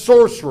and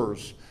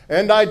sorcerers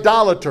and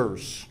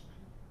idolaters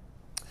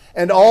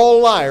and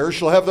all liars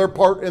shall have their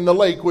part in the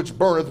lake which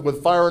burneth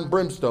with fire and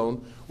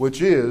brimstone,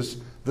 which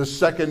is the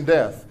second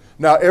death.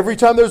 Now, every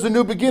time there's a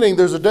new beginning,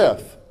 there's a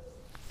death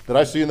that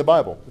I see in the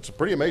Bible. It's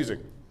pretty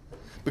amazing.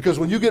 Because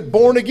when you get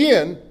born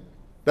again,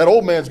 that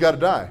old man's got to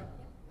die.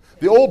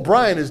 The old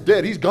Brian is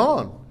dead. He's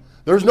gone.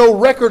 There's no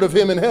record of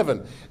him in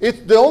heaven.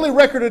 The only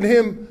record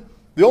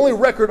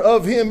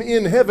of him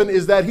in heaven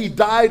is that he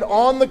died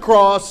on the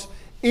cross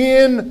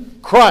in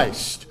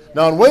Christ.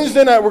 Now on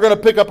Wednesday night, we're going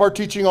to pick up our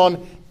teaching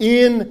on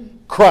in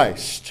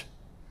Christ.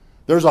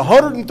 There's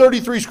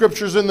 133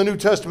 scriptures in the New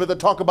Testament that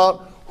talk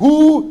about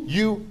who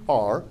you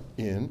are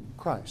in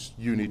Christ.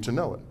 You need to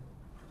know it.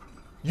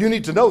 You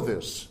need to know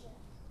this.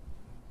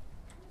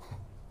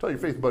 Tell your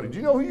faith buddy, do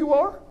you know who you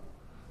are?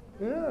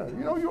 Yeah,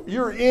 you know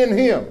you're in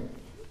him.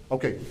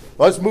 Okay,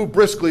 let's move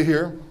briskly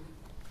here.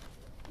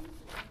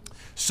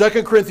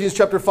 2 Corinthians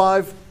chapter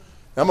 5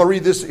 I'm going to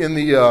read this in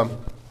the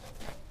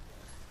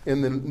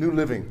New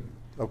Living,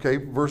 okay?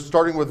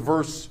 Starting with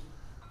verse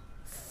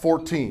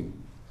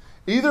 14.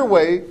 Either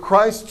way,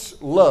 Christ's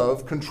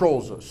love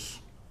controls us.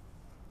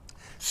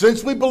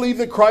 Since we believe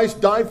that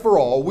Christ died for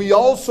all, we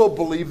also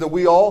believe that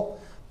we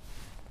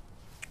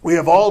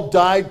have all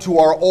died to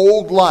our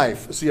old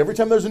life. See, every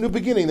time there's a new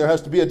beginning, there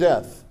has to be a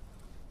death.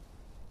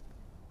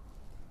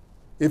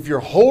 If you're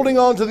holding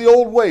on to the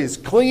old ways,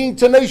 clinging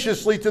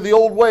tenaciously to the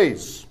old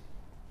ways,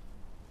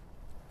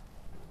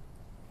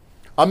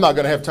 I'm not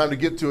going to have time to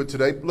get to it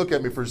today. Look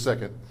at me for a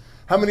second.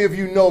 How many of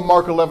you know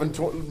Mark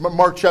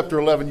chapter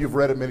 11? You've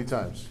read it many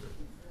times.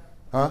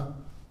 Huh?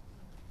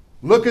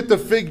 Look at the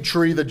fig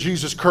tree that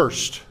Jesus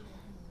cursed.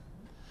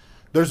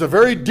 There's a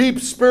very deep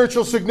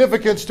spiritual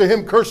significance to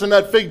him cursing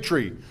that fig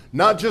tree.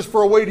 Not just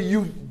for a way to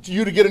you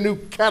to get a new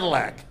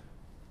Cadillac.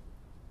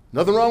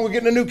 Nothing wrong with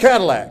getting a new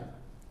Cadillac.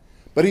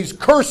 But he's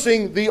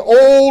cursing the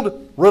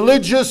old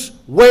religious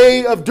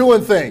way of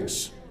doing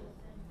things.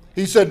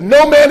 He said,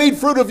 no man eat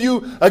fruit of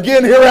you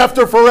again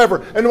hereafter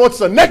forever. And what's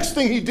the next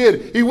thing he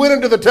did? He went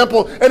into the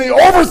temple and he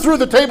overthrew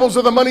the tables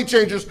of the money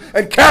changers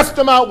and cast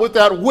them out with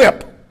that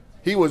whip.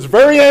 He was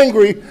very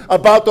angry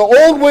about the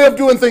old way of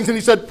doing things. And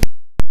he said,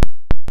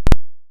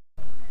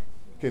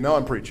 okay, now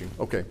I'm preaching.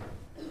 Okay.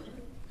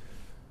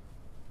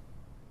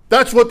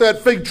 That's what that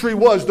fig tree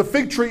was. The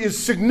fig tree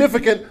is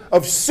significant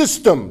of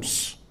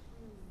systems.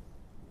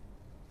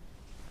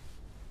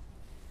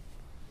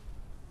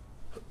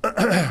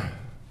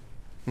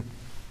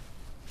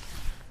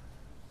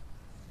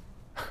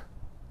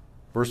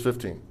 Verse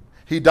 15.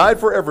 He died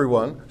for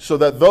everyone so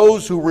that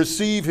those who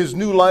receive his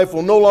new life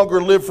will no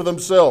longer live for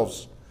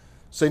themselves.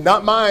 Say,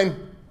 not mine,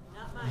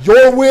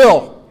 your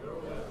will.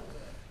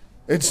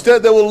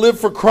 Instead, they will live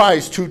for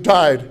Christ who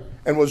died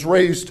and was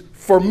raised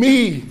for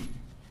me.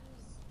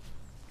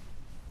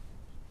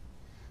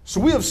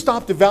 So we have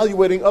stopped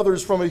evaluating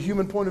others from a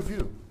human point of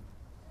view.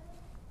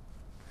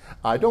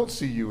 I don't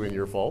see you in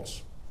your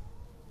faults.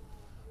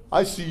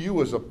 I see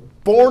you as a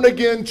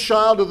born-again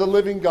child of the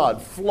living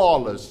God,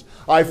 flawless.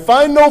 I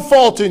find no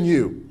fault in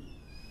you.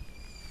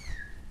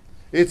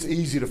 It's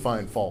easy to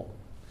find fault.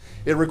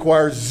 It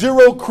requires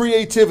zero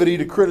creativity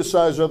to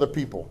criticize other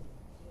people.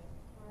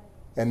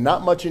 And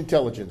not much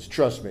intelligence,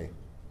 trust me.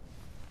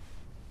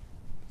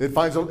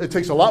 It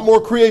takes a lot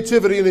more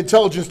creativity and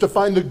intelligence to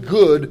find the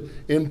good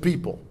in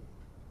people.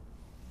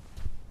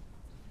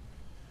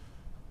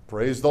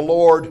 Praise the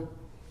Lord.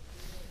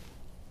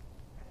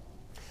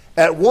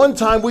 At one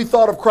time, we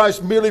thought of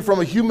Christ merely from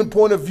a human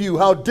point of view.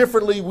 How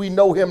differently we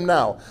know him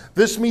now.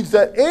 This means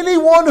that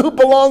anyone who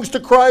belongs to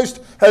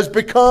Christ has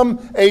become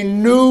a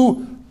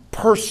new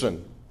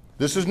person.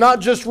 This is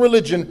not just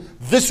religion.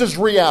 This is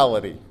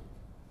reality.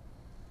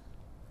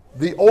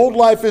 The old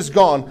life is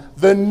gone.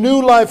 The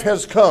new life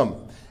has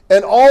come.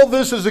 And all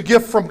this is a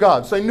gift from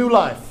God. Say, new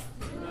life.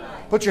 New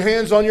life. Put your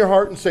hands on your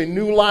heart and say,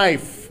 new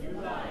life.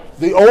 New life.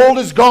 The old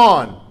is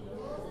gone.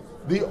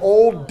 The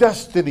old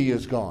destiny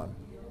is gone.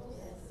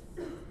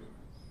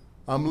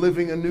 I'm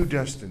living a new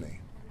destiny.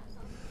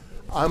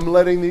 I'm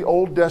letting the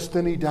old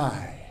destiny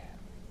die.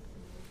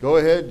 Go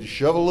ahead,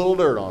 shove a little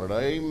dirt on it.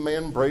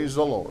 Amen. Praise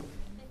the Lord.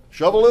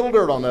 Shove a little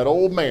dirt on that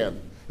old man.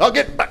 I'll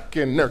get back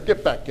in there.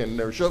 Get back in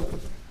there.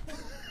 Shove.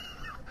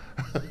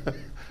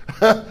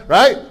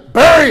 Right?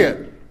 Bury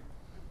it.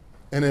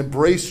 And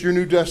embrace your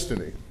new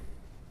destiny.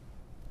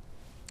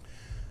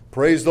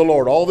 Praise the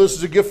Lord. All this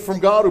is a gift from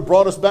God who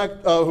brought us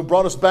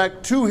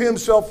back to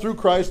himself through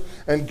Christ.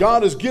 And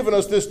God has given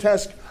us this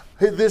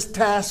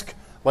task,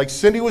 like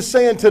Cindy was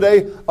saying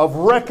today, of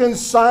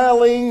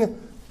reconciling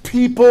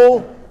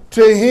people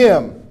to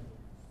him.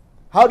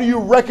 How do you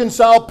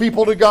reconcile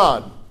people to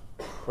God?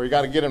 Well, you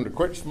got to get them to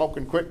quit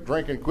smoking, quit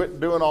drinking, quit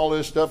doing all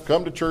this stuff,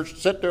 come to church,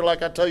 sit there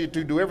like I tell you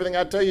to, do everything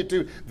I tell you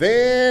to.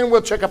 Then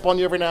we'll check up on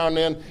you every now and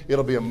then.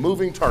 It'll be a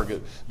moving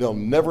target. They'll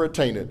never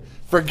attain it.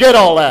 Forget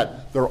all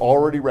that. They're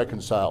already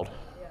reconciled.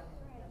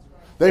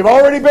 They've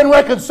already been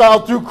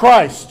reconciled through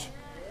Christ.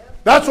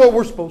 That's what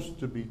we're supposed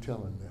to be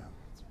telling them.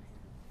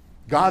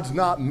 God's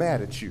not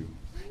mad at you.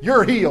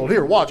 You're healed.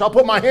 Here, watch. I'll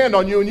put my hand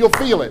on you and you'll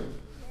feel it.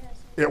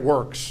 It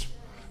works.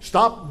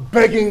 Stop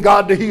begging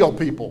God to heal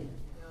people.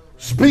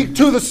 Speak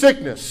to the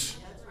sickness.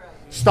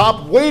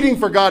 Stop waiting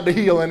for God to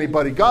heal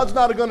anybody. God's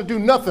not going to do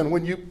nothing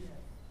when you...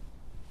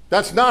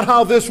 That's not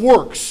how this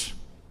works.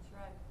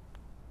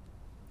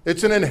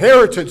 It's an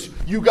inheritance.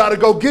 You got to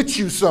go get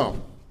you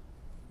some.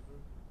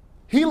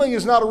 Healing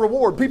is not a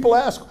reward. People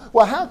ask,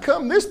 well, how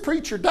come this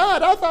preacher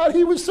died? I thought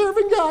he was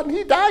serving God and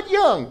he died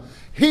young.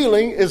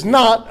 Healing is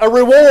not a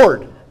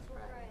reward.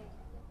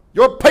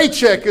 Your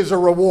paycheck is a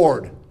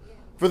reward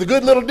for the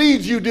good little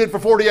deeds you did for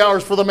 40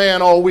 hours for the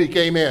man all week.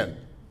 Amen.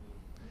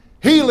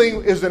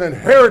 Healing is an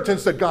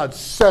inheritance that God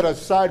set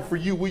aside for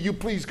you. Will you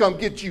please come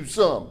get you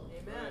some?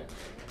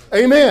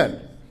 Amen.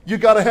 Amen. You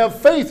got to have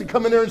faith and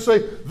come in there and say,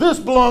 this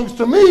belongs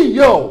to me,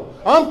 yo.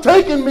 I'm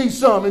taking me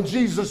some in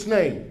Jesus'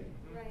 name.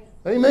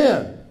 Right.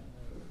 Amen.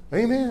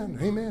 Amen.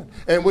 Amen.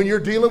 And when you're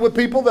dealing with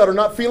people that are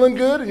not feeling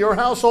good in your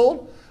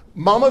household,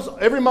 Mamas,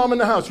 every mom in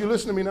the house, you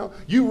listen to me now?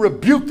 You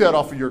rebuke that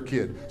off of your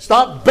kid.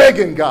 Stop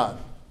begging God.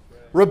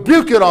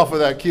 Rebuke it off of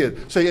that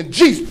kid. Saying,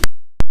 Jesus,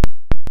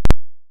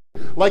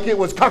 like it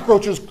was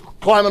cockroaches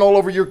climbing all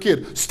over your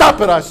kid.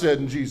 Stop it, I said,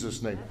 in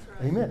Jesus' name.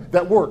 Right. Amen.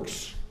 That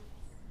works.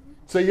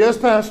 Say, yes,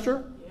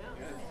 Pastor.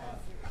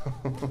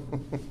 Yeah.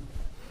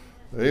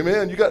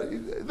 Amen.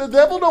 The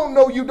devil don't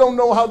know you don't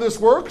know how this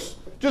works.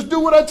 Just do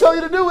what I tell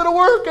you to do. It'll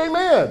work.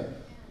 Amen.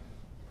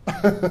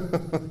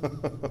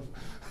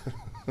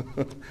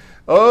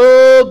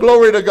 Oh,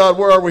 glory to God.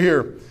 Where are we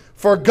here?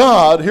 For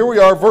God, here we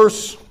are,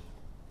 verse,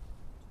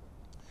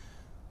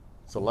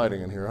 it's a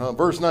lighting in here, huh?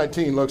 Verse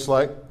 19 looks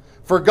like.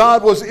 For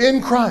God was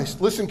in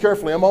Christ. Listen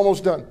carefully, I'm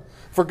almost done.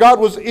 For God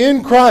was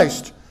in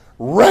Christ,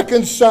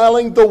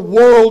 reconciling the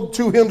world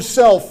to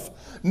himself,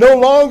 no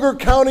longer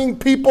counting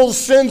people's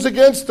sins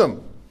against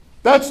them.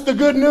 That's the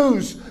good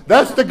news.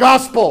 That's the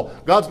gospel.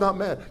 God's not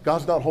mad.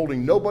 God's not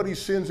holding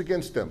nobody's sins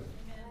against them.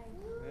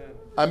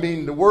 I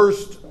mean, the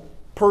worst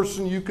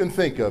person you can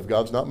think of,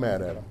 God's not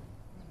mad at him.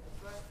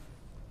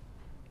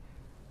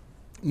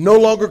 No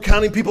longer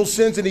counting people's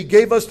sins, and he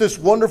gave us this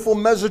wonderful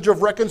message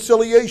of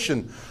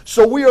reconciliation.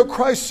 So we are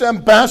Christ's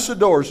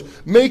ambassadors,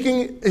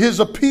 making his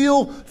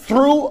appeal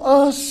through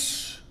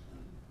us.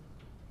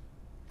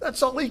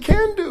 That's all he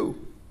can do.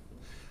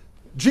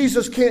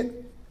 Jesus can't,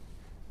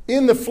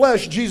 in the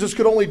flesh, Jesus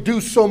could only do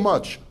so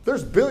much.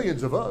 There's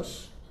billions of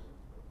us.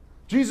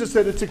 Jesus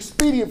said it's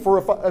expedient for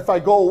if I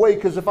go away,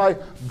 because if I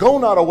go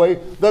not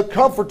away, the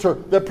Comforter,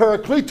 the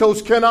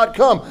Parakletos cannot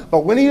come.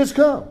 But when he has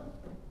come,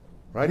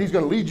 right, he's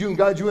going to lead you and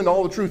guide you into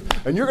all the truth.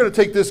 And you're going to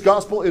take this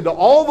gospel into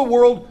all the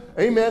world.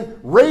 Amen.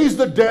 Raise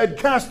the dead,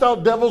 cast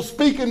out devils,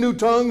 speak in new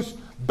tongues,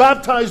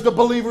 baptize the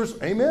believers.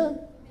 Amen. Amen.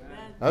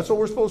 That's what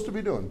we're supposed to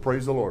be doing.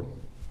 Praise the Lord.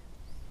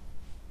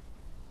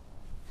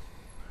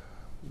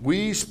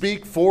 We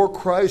speak for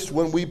Christ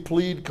when we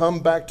plead,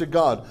 come back to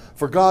God.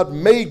 For God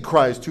made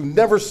Christ, who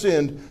never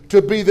sinned,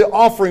 to be the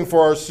offering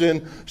for our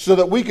sin, so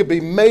that we could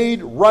be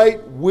made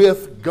right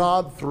with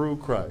God through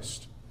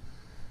Christ.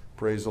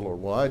 Praise the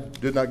Lord. Well, I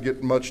did not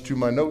get much to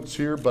my notes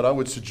here, but I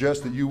would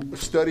suggest that you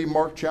study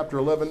Mark chapter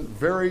 11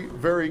 very,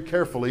 very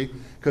carefully,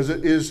 because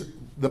it is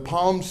the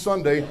Palm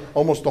Sunday.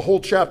 Almost the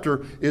whole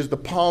chapter is the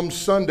Palm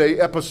Sunday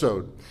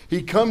episode.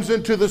 He comes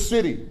into the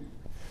city.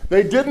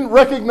 They didn't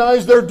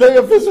recognize their day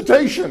of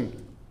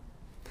visitation.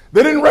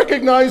 They didn't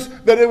recognize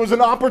that it was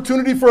an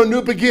opportunity for a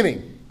new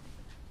beginning.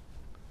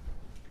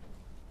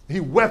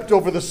 He wept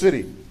over the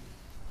city.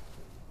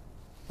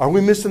 Are we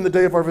missing the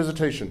day of our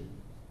visitation?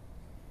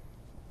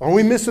 Are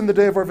we missing the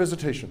day of our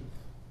visitation?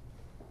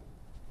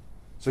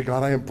 Say,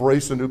 God, I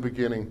embrace a new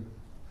beginning.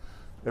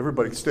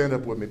 Everybody stand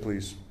up with me,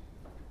 please.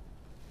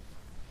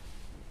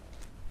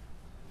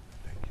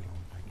 Thank you,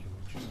 Lord. Thank you,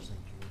 Lord Jesus. Thank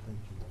you. Thank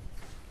you.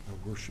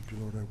 I worship you,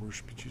 Lord. I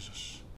worship you, Jesus.